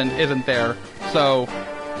isn't there. So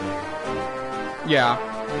yeah.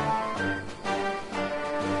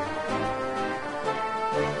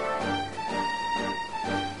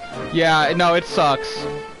 Yeah, no, it sucks.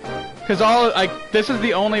 Cause this is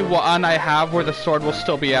the only one I have where the sword will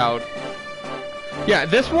still be out. Yeah,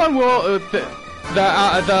 this one will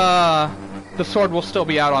the sword will still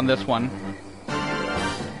be out on this one.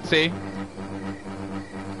 See?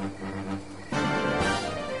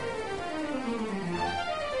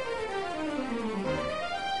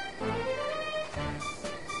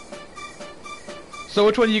 So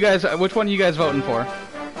which one are you guys voting for?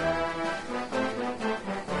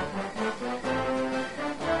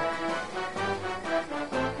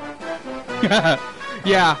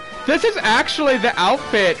 Yeah, this is actually the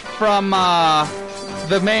outfit from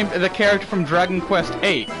the character from Dragon Quest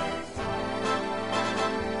VIII.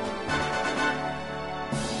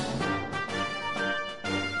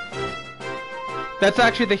 That's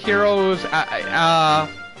actually the hero's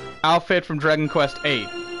outfit from Dragon Quest VIII.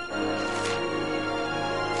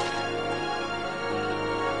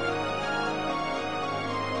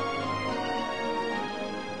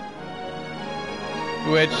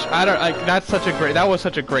 Which I don't like. That was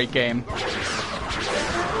such a great game.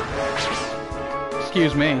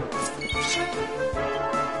 Excuse me.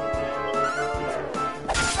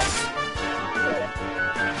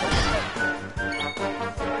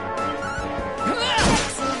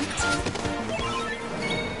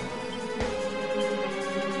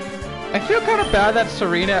 I feel kind of bad that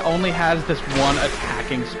Serena only has this one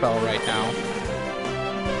attacking spell right now.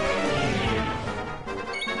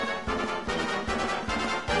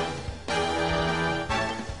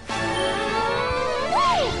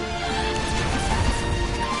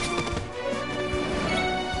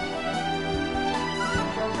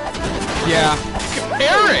 Yeah.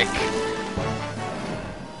 Eric!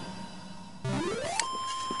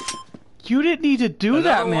 You didn't need to do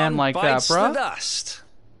that, man, like that, bruh. Dust.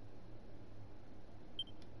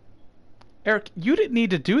 Eric, you didn't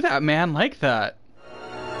need to do that, man, like that.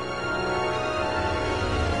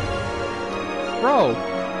 Bro.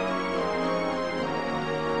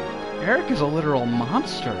 Eric is a literal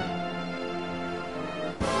monster.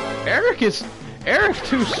 Eric's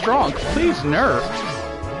too strong. Please nerf.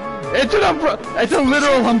 It's an umbrella. It's a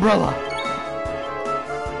literal umbrella.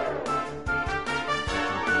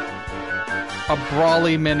 A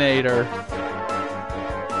Brawly-minator.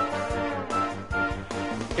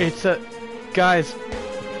 It's a... Guys.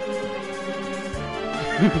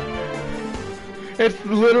 It's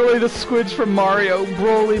literally the squids from Mario.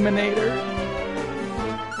 Brawly-minator.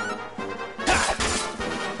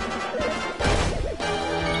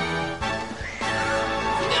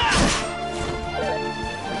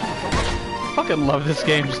 Fucking love this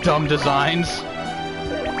game's dumb designs.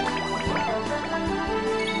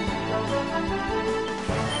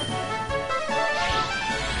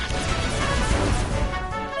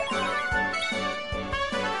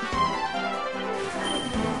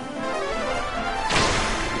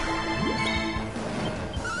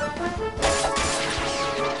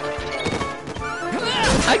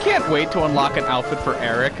 I can't wait to unlock an outfit for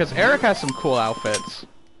Eric, because Eric has some cool outfits.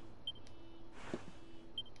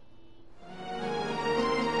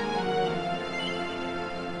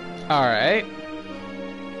 Alright.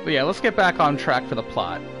 But yeah, let's get back on track for the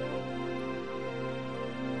plot.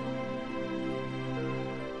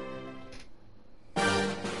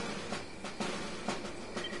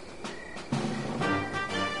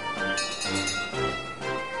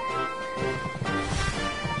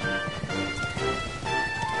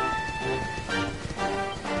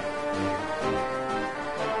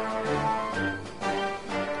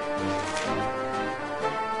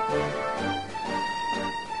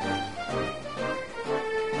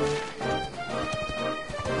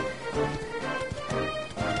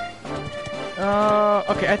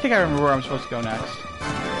 Okay, I think I remember where I'm supposed to go next.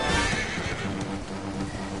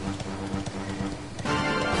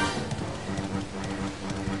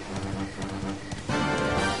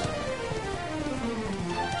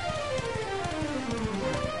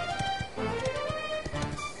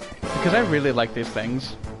 Because I really like these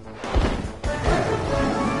things.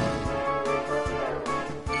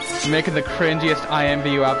 Making the cringiest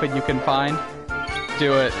IMVU outfit you can find.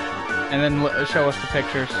 Do it. And then show us the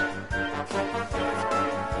pictures.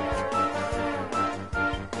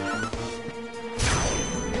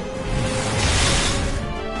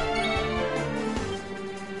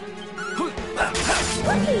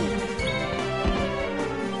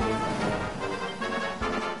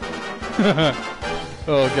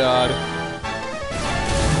 Oh god.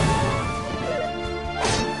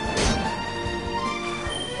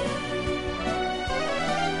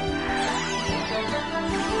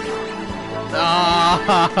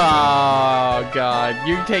 Oh god,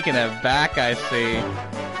 you're taking it back, I see.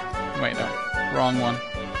 Wait, no. Wrong one.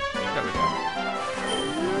 There we go.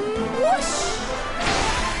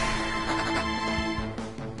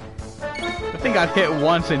 The thing got hit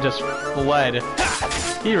once and just fled.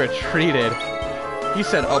 He retreated. He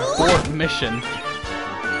said abort mission.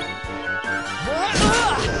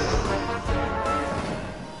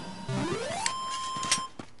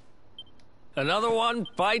 Another one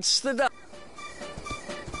bites the dust.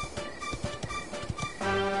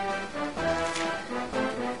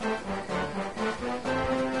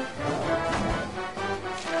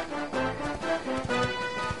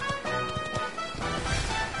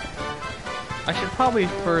 I should probably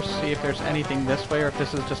first see if there's anything this way or if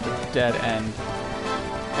this is just a dead end.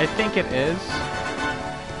 I think it is.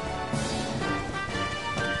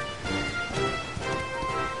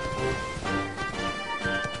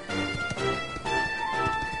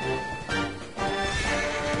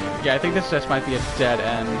 Yeah, I think this just might be a dead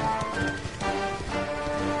end.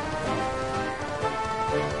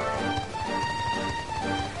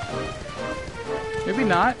 Maybe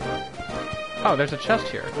not. Oh, there's a chest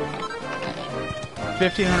here.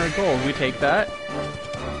 1,500 gold, we take that.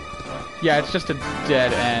 Yeah, it's just a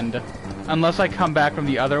dead end. Unless I come back from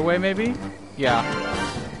the other way, maybe? Yeah.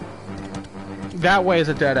 That way is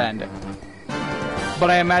a dead end.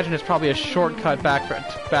 But I imagine it's probably a shortcut back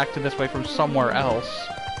to this way from somewhere else.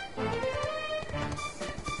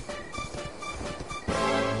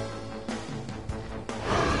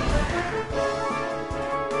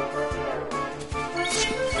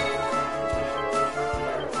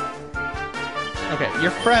 Okay,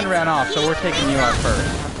 your friend ran off, so we're taking you out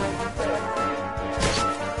first.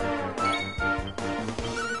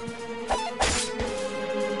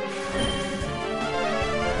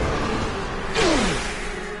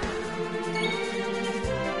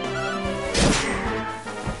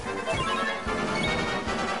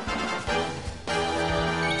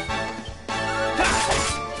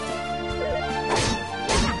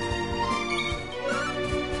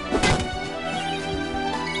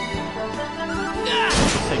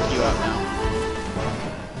 Take you out now.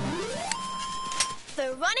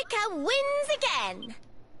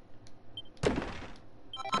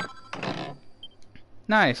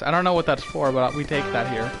 Nice. I don't know what that's for, but we take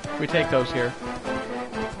that here. We take those here.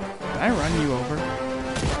 Did I run you over?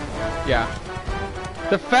 Yeah.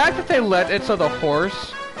 The fact that they let it so the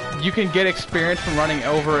horse, you can get experience from running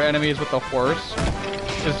over enemies with the horse,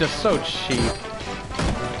 is just so cheap.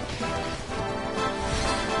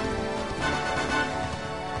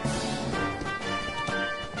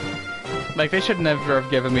 Like, they should never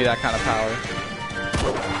have given me that kind of power.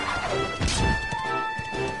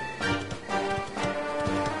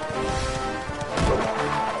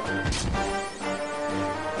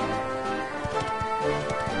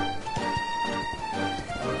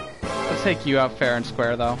 Let's take you out fair and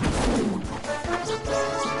square, though.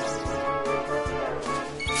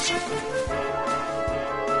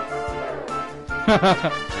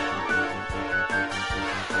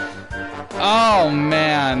 Oh,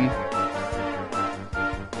 man.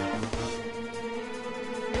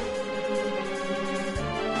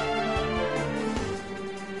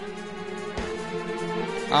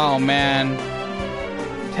 Oh, man.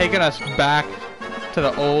 Taking us back to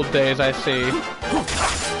the old days, I see.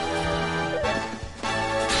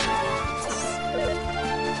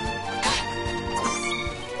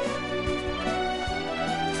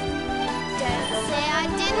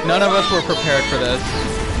 None of us were prepared for this.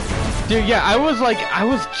 Dude, yeah, I was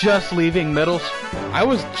just leaving I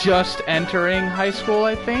was just entering high school,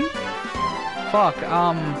 I think. Fuck,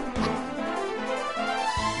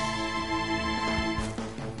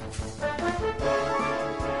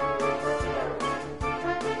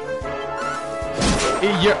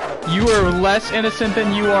 You were less innocent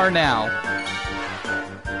than you are now.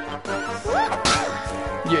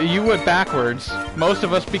 You went backwards. Most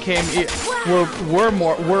of us were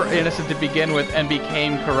innocent to begin with and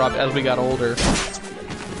became corrupt as we got older.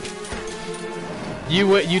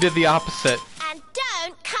 You did the opposite. And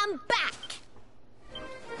don't come back.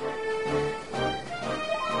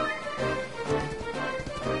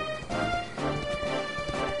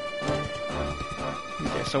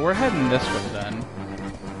 Okay, so we're heading this way then.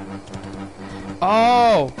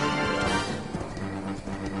 Oh!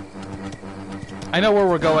 I know where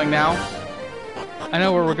we're going now.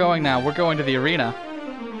 We're going to the arena.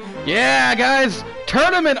 Yeah, guys!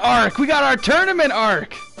 Tournament arc! We got our tournament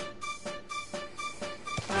arc!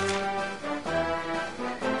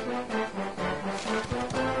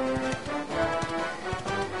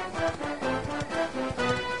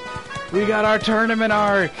 We got our tournament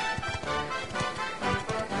arc!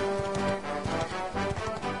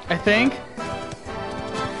 I think.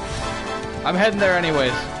 I'm heading there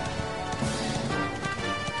anyways.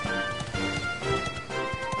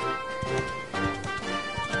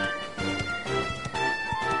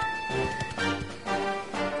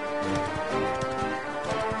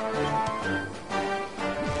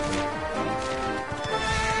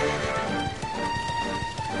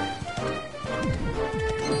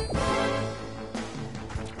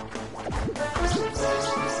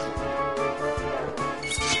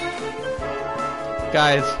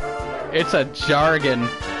 Guys, it's a jargon.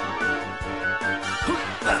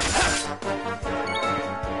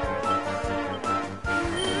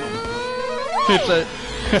 It's a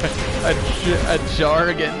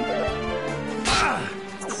jargon.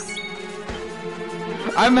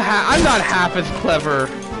 I'm not half as clever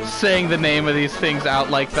saying the name of these things out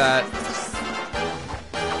like that.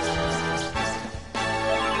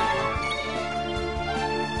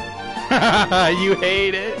 You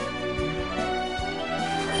hate it.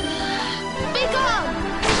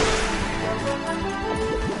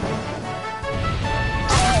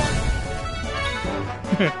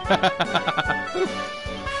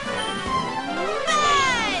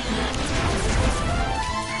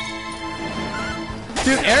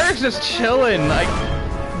 Dude, Eric's just chilling, like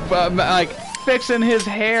fixing his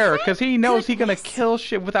hair, cause he knows he's gonna kill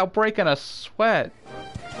shit without breaking a sweat.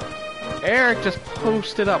 Eric just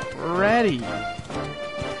posted up, ready.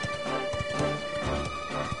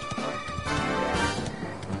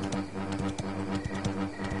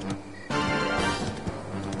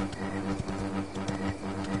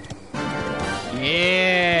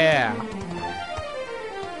 Yeah.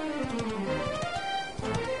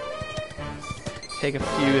 Take a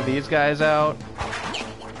few of these guys out.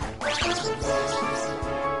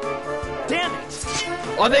 Damn it!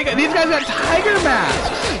 Oh, these guys got tiger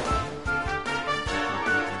masks.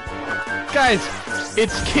 Guys,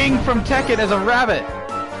 it's King from Tekken as a rabbit.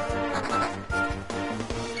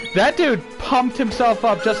 That dude pumped himself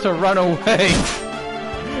up just to run away.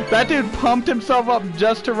 That dude pumped himself up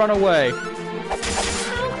just to run away.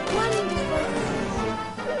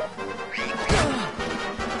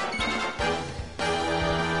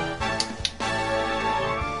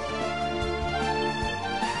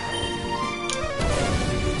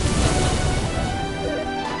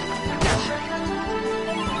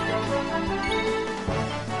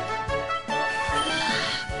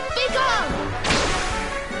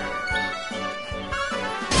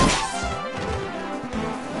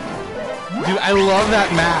 Dude, I love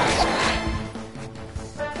that mask.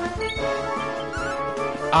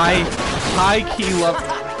 I high-key love...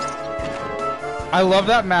 I love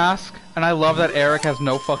that mask, and I love that Eric has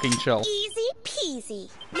no fucking chill. Easy peasy.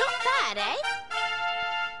 Not bad, eh?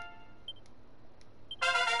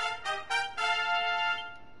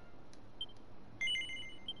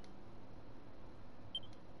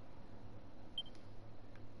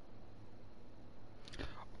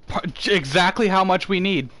 Exactly how much we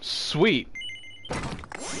need. Sweet.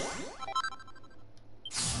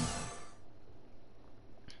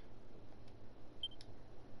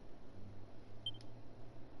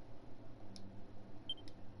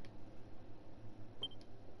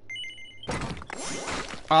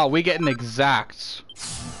 Oh, we getting exacts.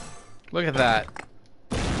 Look at that.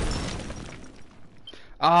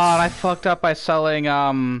 Ah, and I fucked up by selling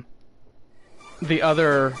the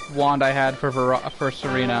other wand I had for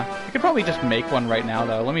Serena. I could probably just make one right now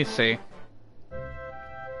though. Let me see.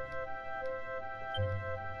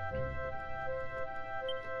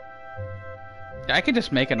 Yeah, I could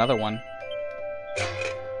just make another one.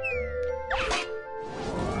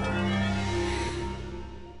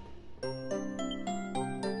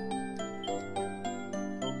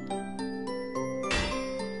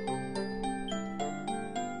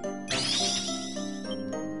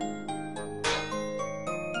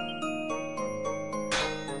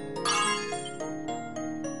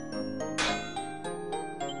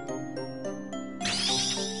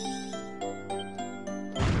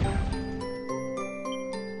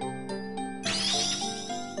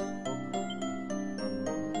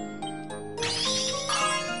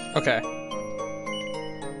 Okay.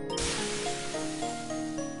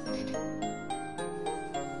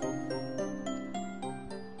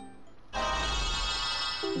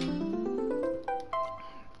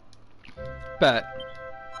 Bet.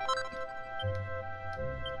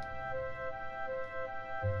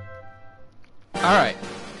 All right.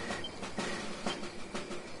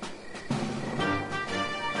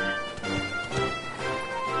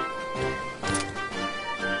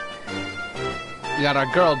 We got our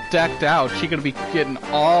girl decked out. She gonna be getting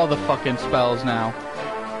all the fucking spells now.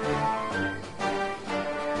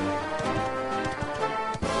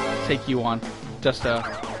 Let's take you on. Just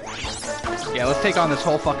yeah, let's take on this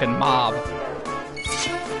whole fucking mob.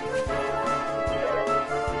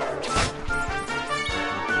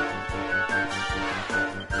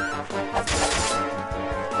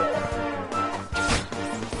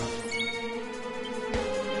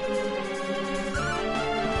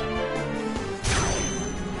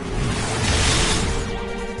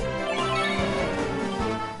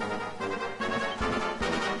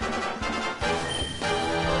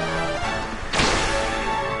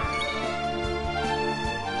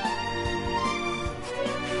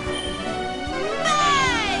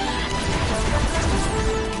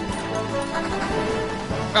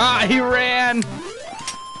 Ah, he ran!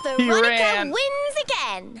 Veronica wins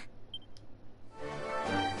again!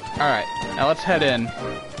 Alright, now let's head in.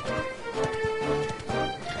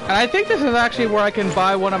 And I think this is actually where I can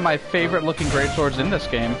buy one of my favorite looking greatswords in this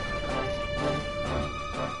game.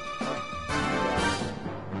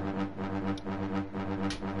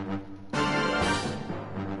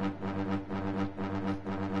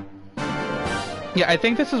 Yeah, I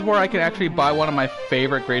think this is where I can actually buy one of my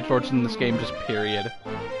favorite greatswords in this game, just period.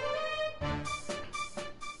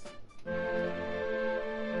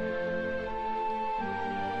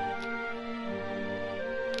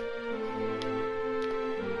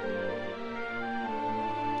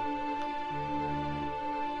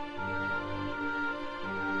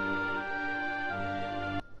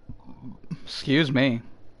 Excuse me.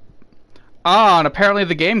 Ah, and apparently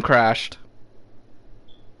the game crashed.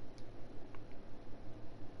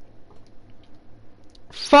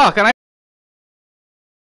 Fuck, and I